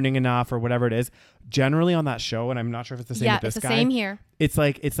not earning enough or whatever it is. Generally on that show, and I'm not sure if it's the same with this guy. Yeah, it's the same here.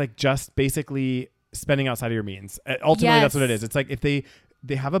 It's like just basically spending outside of your means. Ultimately, that's what it is. It's like if they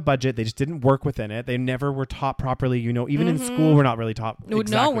have a budget, they just didn't work within it. They never were taught properly. You know, even in school, we're not really taught.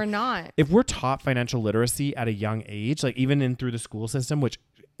 Exactly. No, we're not. If we're taught financial literacy at a young age, like even in through the school system, which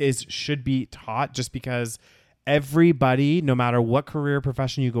should be taught, just because everybody, no matter what career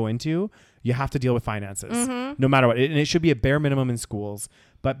profession you go into, you have to deal with finances, no matter what. And it should be a bare minimum in schools.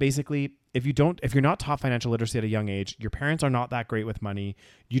 But basically, if you're not taught financial literacy at a young age, your parents are not that great with money.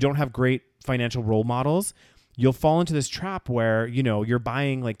 You don't have great financial role models. You'll fall into this trap where, you know, you're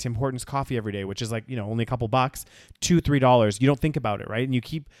buying like Tim Hortons coffee every day, which is like, you know, only a couple bucks, $2-3. You don't think about it, right? And you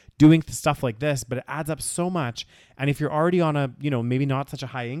keep doing stuff like this, but it adds up so much. And if you're already on a, you know, maybe not such a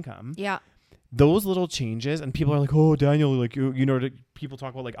high income, those little changes, and people are like, oh, Daniel, like, you know, people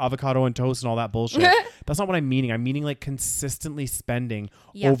talk about like avocado and toast and all that bullshit. That's not what I'm meaning. I'm meaning like consistently spending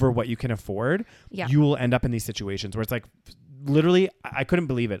over what you can afford. You will end up in these situations where it's like, literally, I couldn't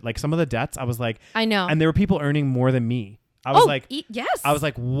believe it. Like some of the debts, I was like, I know. And there were people earning more than me. I was yes. I was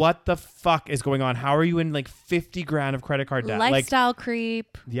like, what the fuck is going on? How are you in like 50 grand of credit card debt? Lifestyle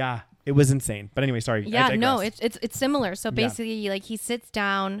creep. Yeah, it was insane. But anyway, sorry. Yeah, no, it's similar. So basically, like he sits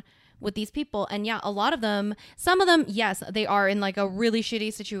down with these people, and a lot of them, some of them, yes, they are in like a really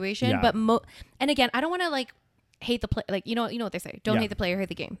shitty situation. But and again, I don't want to like hate the play. Like you know what they say: don't hate the player, hate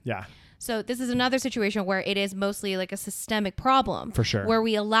the game. Yeah. So this is another situation where it is mostly like a systemic problem. For sure. Where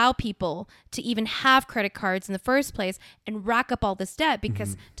we allow people to even have credit cards in the first place and rack up all this debt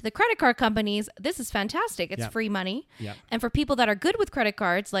because to the credit card companies, this is fantastic. It's free money. Yeah. And for people that are good with credit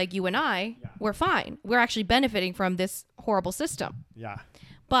cards, like you and I, we're fine. We're actually benefiting from this horrible system. Yeah.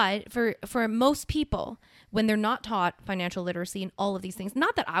 But for most people, when they're not taught financial literacy and all of these things,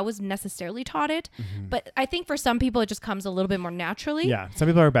 not that I was necessarily taught it, but I think for some people it just comes a little bit more naturally. Yeah. Some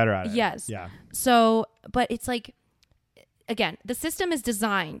people are better at it. Yes. Yeah. So, but it's like, again, the system is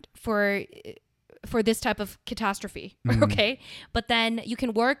designed for this type of catastrophe. Okay. But then you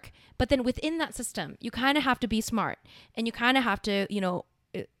can work, but then within that system, you kind of have to be smart and you kind of have to, you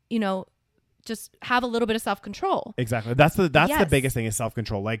know, just have a little bit of self-control. Exactly. That's the biggest thing is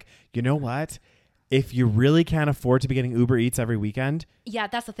self-control. Like, you know what? If you really can't afford to be getting Uber Eats every weekend,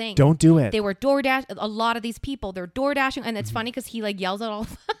 that's the thing. Don't do it. They were DoorDash. A lot of these people, they're DoorDashing, and it's funny because he like yells at all.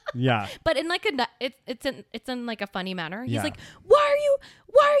 Yeah. But in like it's in like a funny manner. He's like, why are you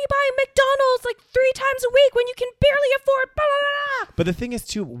buying McDonald's like 3 times a week when you can barely afford blah, blah, blah. But the thing is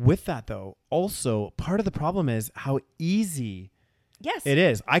too, with that though, also part of the problem is how easy it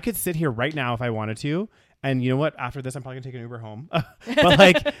is. I could sit here right now if I wanted to. And you know what? After this, I'm probably gonna take an Uber home. But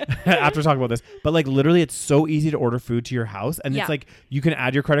like, after talking about this, but like literally, it's so easy to order food to your house, and it's like you can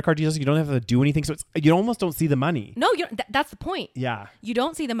add your credit card details. You don't have to do anything, so you almost don't see the money. No, that's the point. Yeah, you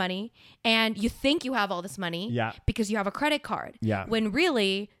don't see the money, and you think you have all this money. Yeah, because you have a credit card. Yeah, when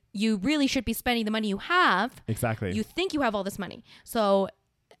really you really should be spending the money you have. Exactly. You think you have all this money, so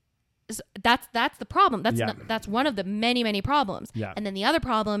that's the problem. That's one of the many problems. Yeah. And then the other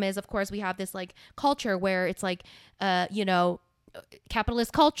problem is, of course, we have this like culture where it's like, you know,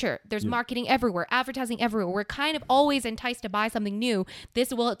 capitalist culture. There's marketing everywhere, advertising everywhere. We're kind of always enticed to buy something new.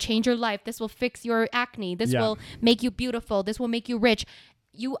 This will change your life. This will fix your acne. This will make you beautiful. This will make you rich.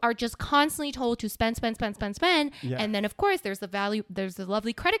 You are just constantly told to spend. Yeah. And then, of course, there's the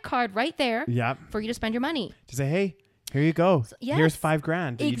lovely credit card right there for you to spend your money. To say, hey, here you go. So, here's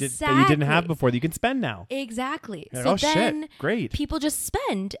 $5,000 that you didn't have before that you can spend now. Exactly. Like, so then shit. Great. People just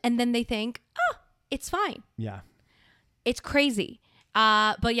spend and then they think, oh, it's fine. Yeah. It's crazy.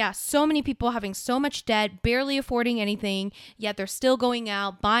 But yeah, so many people having so much debt, barely affording anything, yet they're still going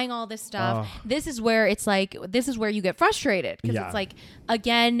out, buying all this stuff. This is where it's like, this is where you get frustrated because it's like,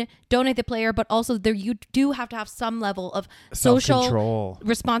 again, donate the player, but also there you do have to have some level of social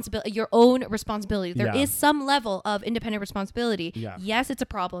responsibility, your own responsibility. There is some level of independent responsibility. Yeah. Yes, it's a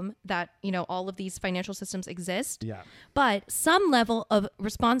problem that, all of these financial systems exist, but some level of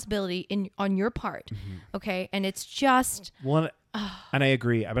responsibility on your part. Mm-hmm. Okay. And it's just... And I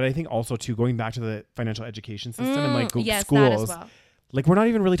agree. But I think also too, going back to the financial education system and like schools, that as well. Like we're not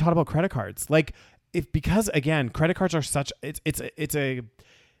even really taught about credit cards. Like because again, credit cards are such, it's a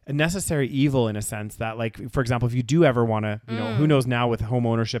necessary evil in a sense that like, for example, if you do ever want to, who knows now with home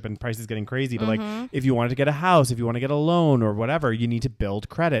ownership and prices getting crazy, but like if you wanted to get a house, if you want to get a loan or whatever, you need to build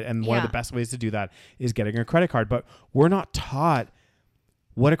credit. And one of the best ways to do that is getting a credit card. But we're not taught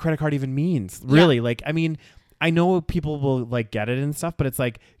what a credit card even means. Really. Like, I mean, I know people will like get it and stuff, but it's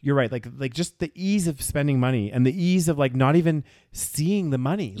like, you're right. Like just the ease of spending money and the ease of like not even seeing the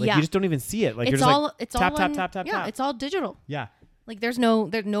money. Like you just don't even see it. Like it's you're just all, like it's tap, all tap, on, tap, tap, yeah, tap. it's all digital. Yeah. Like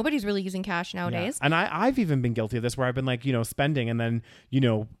nobody's really using cash nowadays. Yeah. And I've even been guilty of this where I've been like, spending and then,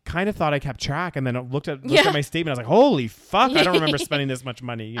 kind of thought I kept track and then looked at my statement. I was like, holy fuck, I don't remember spending this much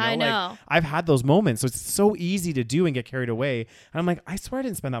money. I know. Like, I've had those moments. So it's so easy to do and get carried away. And I'm like, I swear I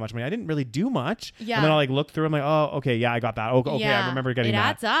didn't spend that much money. I didn't really do much. Yeah. And then I'll like look through. I'm like, oh, okay. Yeah, I got that. Okay. I remember getting that. It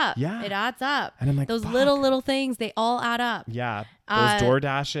adds up. Yeah. It adds up. And I'm like, those fuck. little things, they all add up. Yeah. Those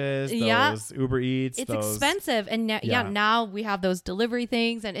DoorDashes, those Uber Eats. It's expensive. And now we have those delivery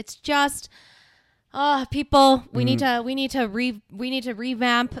things and it's just, people, we need to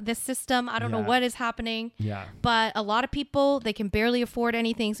revamp this system. I don't know what is happening. Yeah. But a lot of people, they can barely afford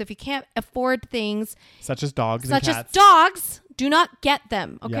anything. So if you can't afford things such as dogs and cats, do not get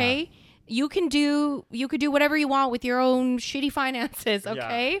them. Okay. Yeah. You could do whatever you want with your own shitty finances.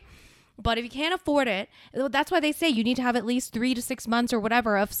 Okay. Yeah. But if you can't afford it, that's why they say you need to have at least 3 to 6 months or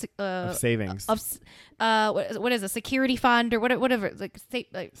whatever of savings. What is a security fund or whatever, like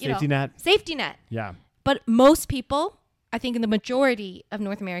safety net. Safety net. Yeah. But most people, I think, in the majority of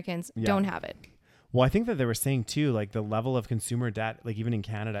North Americans, don't have it. Well, I think that they were saying too, like the level of consumer debt, like even in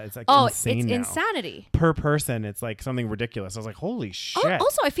Canada, it's like insane it's now. Insanity. Per person, it's like something ridiculous. I was like, holy shit.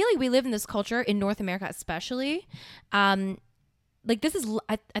 Also, I feel like we live in this culture in North America, especially. Like this is,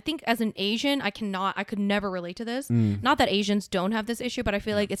 I think as an Asian, I could never relate to this. Not that Asians don't have this issue, but I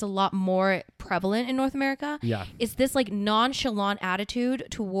feel like it's a lot more prevalent in North America. Yeah. It's this like nonchalant attitude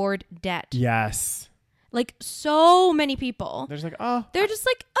toward debt. Yes. Like so many people. They're just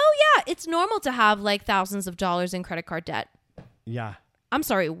like, oh yeah, it's normal to have like thousands of dollars in credit card debt. Yeah. I'm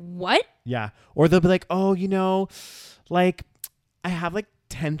sorry, what? Yeah. Or they'll be like, oh, like I have like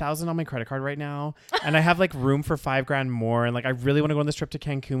 10,000 on my credit card right now and I have like room for $5,000 more and like I really want to go on this trip to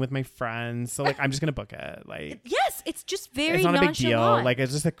Cancun with my friends, so like I'm just gonna book it. Like yes, it's just very it's not nonchalant. A big deal. Like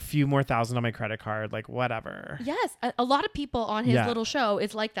it's just a few more thousand on my credit card, like whatever. Yes, a lot of people on his little show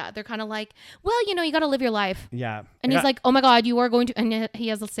is like that. They're kind of like, well, you gotta live your life. Yeah. And he's like, oh my god, you are going to, and he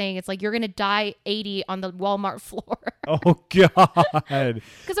has a saying, it's like you're gonna die 80 on the Walmart floor. Oh god.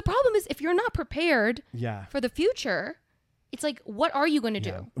 Because the problem is if you're not prepared for the future, it's like, what are you going to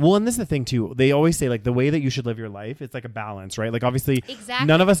do? Well, and this is the thing too. They always say like the way that you should live your life, it's like a balance, right? Like obviously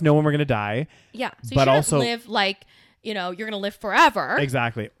none of us know when we're going to die. Yeah. So you shouldn't also live like, you're going to live forever.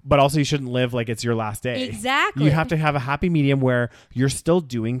 Exactly. But also you shouldn't live like it's your last day. Exactly. You have to have a happy medium where you're still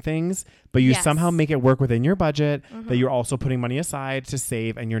doing things, but you somehow make it work within your budget, that you're also putting money aside to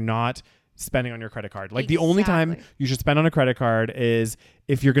save and you're not spending on your credit card. Like the only time you should spend on a credit card is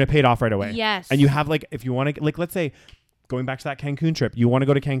if you're going to pay it off right away. Yes. And you have like, if you want to, like, let's say, going back to that Cancun trip, you want to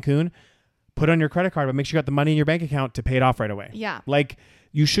go to Cancun, put it on your credit card, but make sure you got the money in your bank account to pay it off right away. Yeah. Like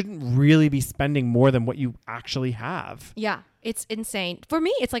you shouldn't really be spending more than what you actually have. Yeah. It's insane. For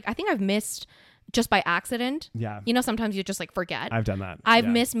me, it's like, I think I've missed just by accident. Yeah. Sometimes you just like forget. I've done that. I've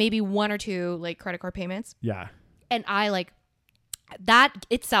missed maybe 1 or 2 like credit card payments. Yeah. And I like, that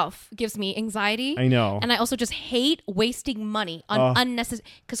itself gives me anxiety. I know. And I also just hate wasting money on unnecessary,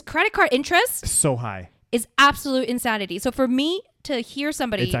 because credit card interest so high. Is absolute insanity. So for me to hear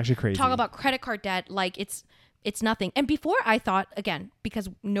somebody it's actually crazy. talk about credit card debt like it's it's nothing. And before I thought, again, because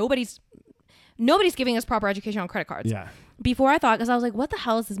nobody's giving us proper education on credit cards. Yeah. Before I thought, because I was like, what the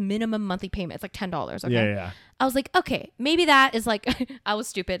hell is this minimum monthly payment? It's like $10. Okay. Yeah. I was like, okay, maybe that is like, I was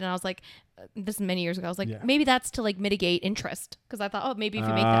stupid. And I was like, this is many years ago. I was like, maybe that's to like mitigate interest. Because I thought, oh, maybe if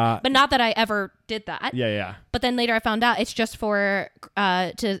you make that. But not that I ever did that. Yeah. But then later I found out it's just for,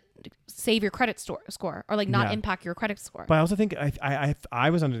 to save your credit score or like not impact your credit score. But I also think I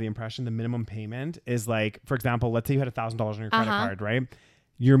was under the impression the minimum payment is like, for example, let's say you had $1,000 on your credit card, right?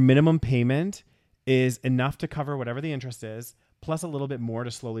 Your minimum payment is enough to cover whatever the interest is, plus a little bit more to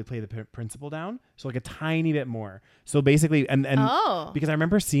slowly pay the principal down. So like a tiny bit more. So basically, and because I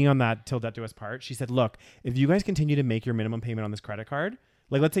remember seeing on that Till Death Do Us Part, she said, look, if you guys continue to make your minimum payment on this credit card,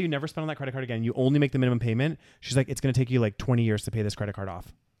 like let's say you never spend on that credit card again, you only make the minimum payment. She's like, it's going to take you like 20 years to pay this credit card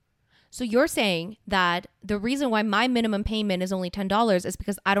off. So you're saying that the reason why my minimum payment is only $10 is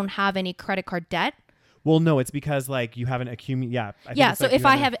because I don't have any credit card debt? Well, no, it's because like you haven't accumulated. So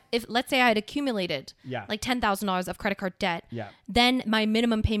like if let's say I had accumulated like $10,000 of credit card debt, then my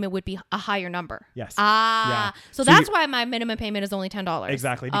minimum payment would be a higher number. Yes. So that's why my minimum payment is only $10.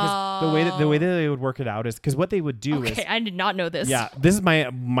 Exactly. Because the way that they would work it out is because what they would do is. Okay, I did not know this. Yeah, this is my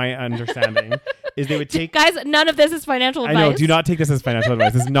understanding is they would take. Guys, none of this is financial advice. I know. Do not take this as financial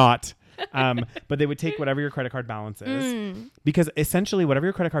advice. It's not. But they would take whatever your credit card balance is, because essentially whatever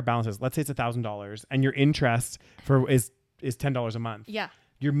your credit card balance is, let's say it's $1,000 and your interest is $10 a month. Yeah.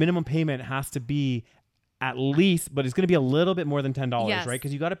 Your minimum payment has to be at least, but it's going to be a little bit more than $10, right?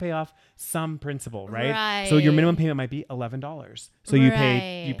 Because you got to pay off some principal, right? So your minimum payment might be $11. So you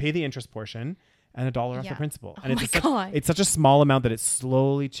pay the interest portion and $1 off the principal. And it's such a small amount that it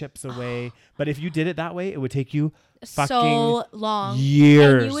slowly chips away. But if you did it that way, it would take you so long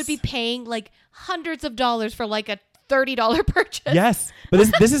years. And you would be paying like hundreds of dollars for like a $30 purchase. Yes.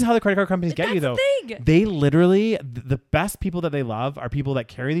 But this is how the credit card companies get you though. They literally, the best people that they love are people that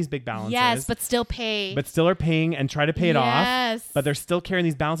carry these big balances. Yes, but still are paying and try to pay it off. But they're still carrying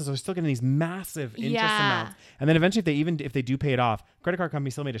these balances. So they're still getting these massive interest amounts. And then eventually if they do pay it off, credit card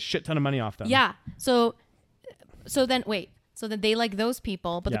companies still made a shit ton of money off them. Yeah. So then they like those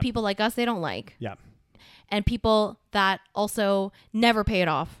people, but the people like us, they don't like. Yeah. And people that also never pay it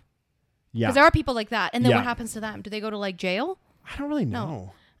off. Yeah. Because there are people like that. And then what happens to them? Do they go to like jail? I don't really know.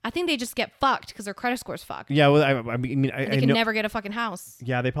 No. I think they just get fucked because their credit score's fucked. Yeah, well, I mean, they can never get a fucking house.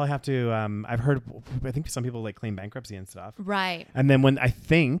 Yeah, they probably have to. I think some people like claim bankruptcy and stuff. Right. And then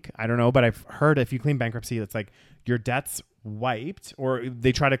I don't know, but I've heard if you claim bankruptcy, it's like your debt's wiped, or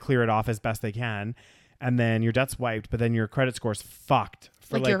they try to clear it off as best they can, and then your debt's wiped, but then your credit score's fucked.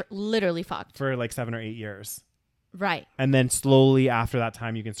 Like you're literally fucked. For like 7 or 8 years. Right. And then slowly after that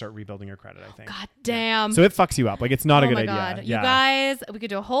time, you can start rebuilding your credit, I think. God damn. Yeah. So it fucks you up. Like, it's not a good idea. God. Yeah. You guys, we could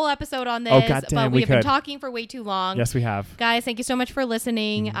do a whole episode on this. Oh, God damn, but we have been talking for way too long. Yes, we have. Guys, thank you so much for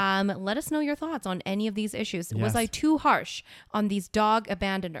listening. Let us know your thoughts on any of these issues. Yes. Was I too harsh on these dog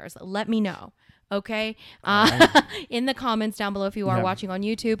abandoners? Let me know. Okay. In the comments down below, if you are watching on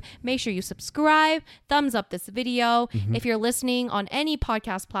YouTube, make sure you subscribe, thumbs up this video. If you're listening on any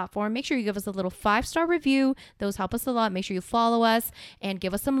podcast platform, make sure you give us a little 5-star review. Those help us a lot. Make sure you follow us and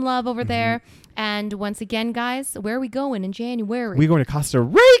give us some love over there. And once again, guys, where are we going in January? We're going to Costa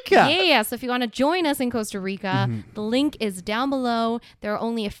Rica. Yeah. So if you want to join us in Costa Rica, the link is down below. There are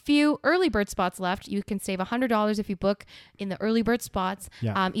only a few early bird spots left. You can save $100 if you book in the early bird spots.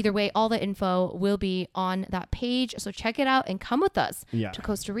 Either way, all the info will be on that page. So check it out and come with us to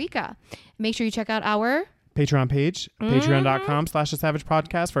Costa Rica. Make sure you check out our Patreon page, patreon.com/The Savage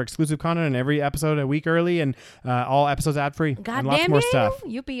Podcast for exclusive content and every episode a week early and all episodes ad free. God and lots damn more you. stuff.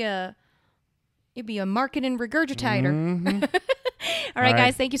 You'll be a marketing regurgitator. All right,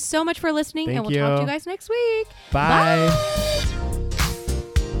 guys. Thank you so much for listening. And we'll talk to you guys next week. Bye. Bye.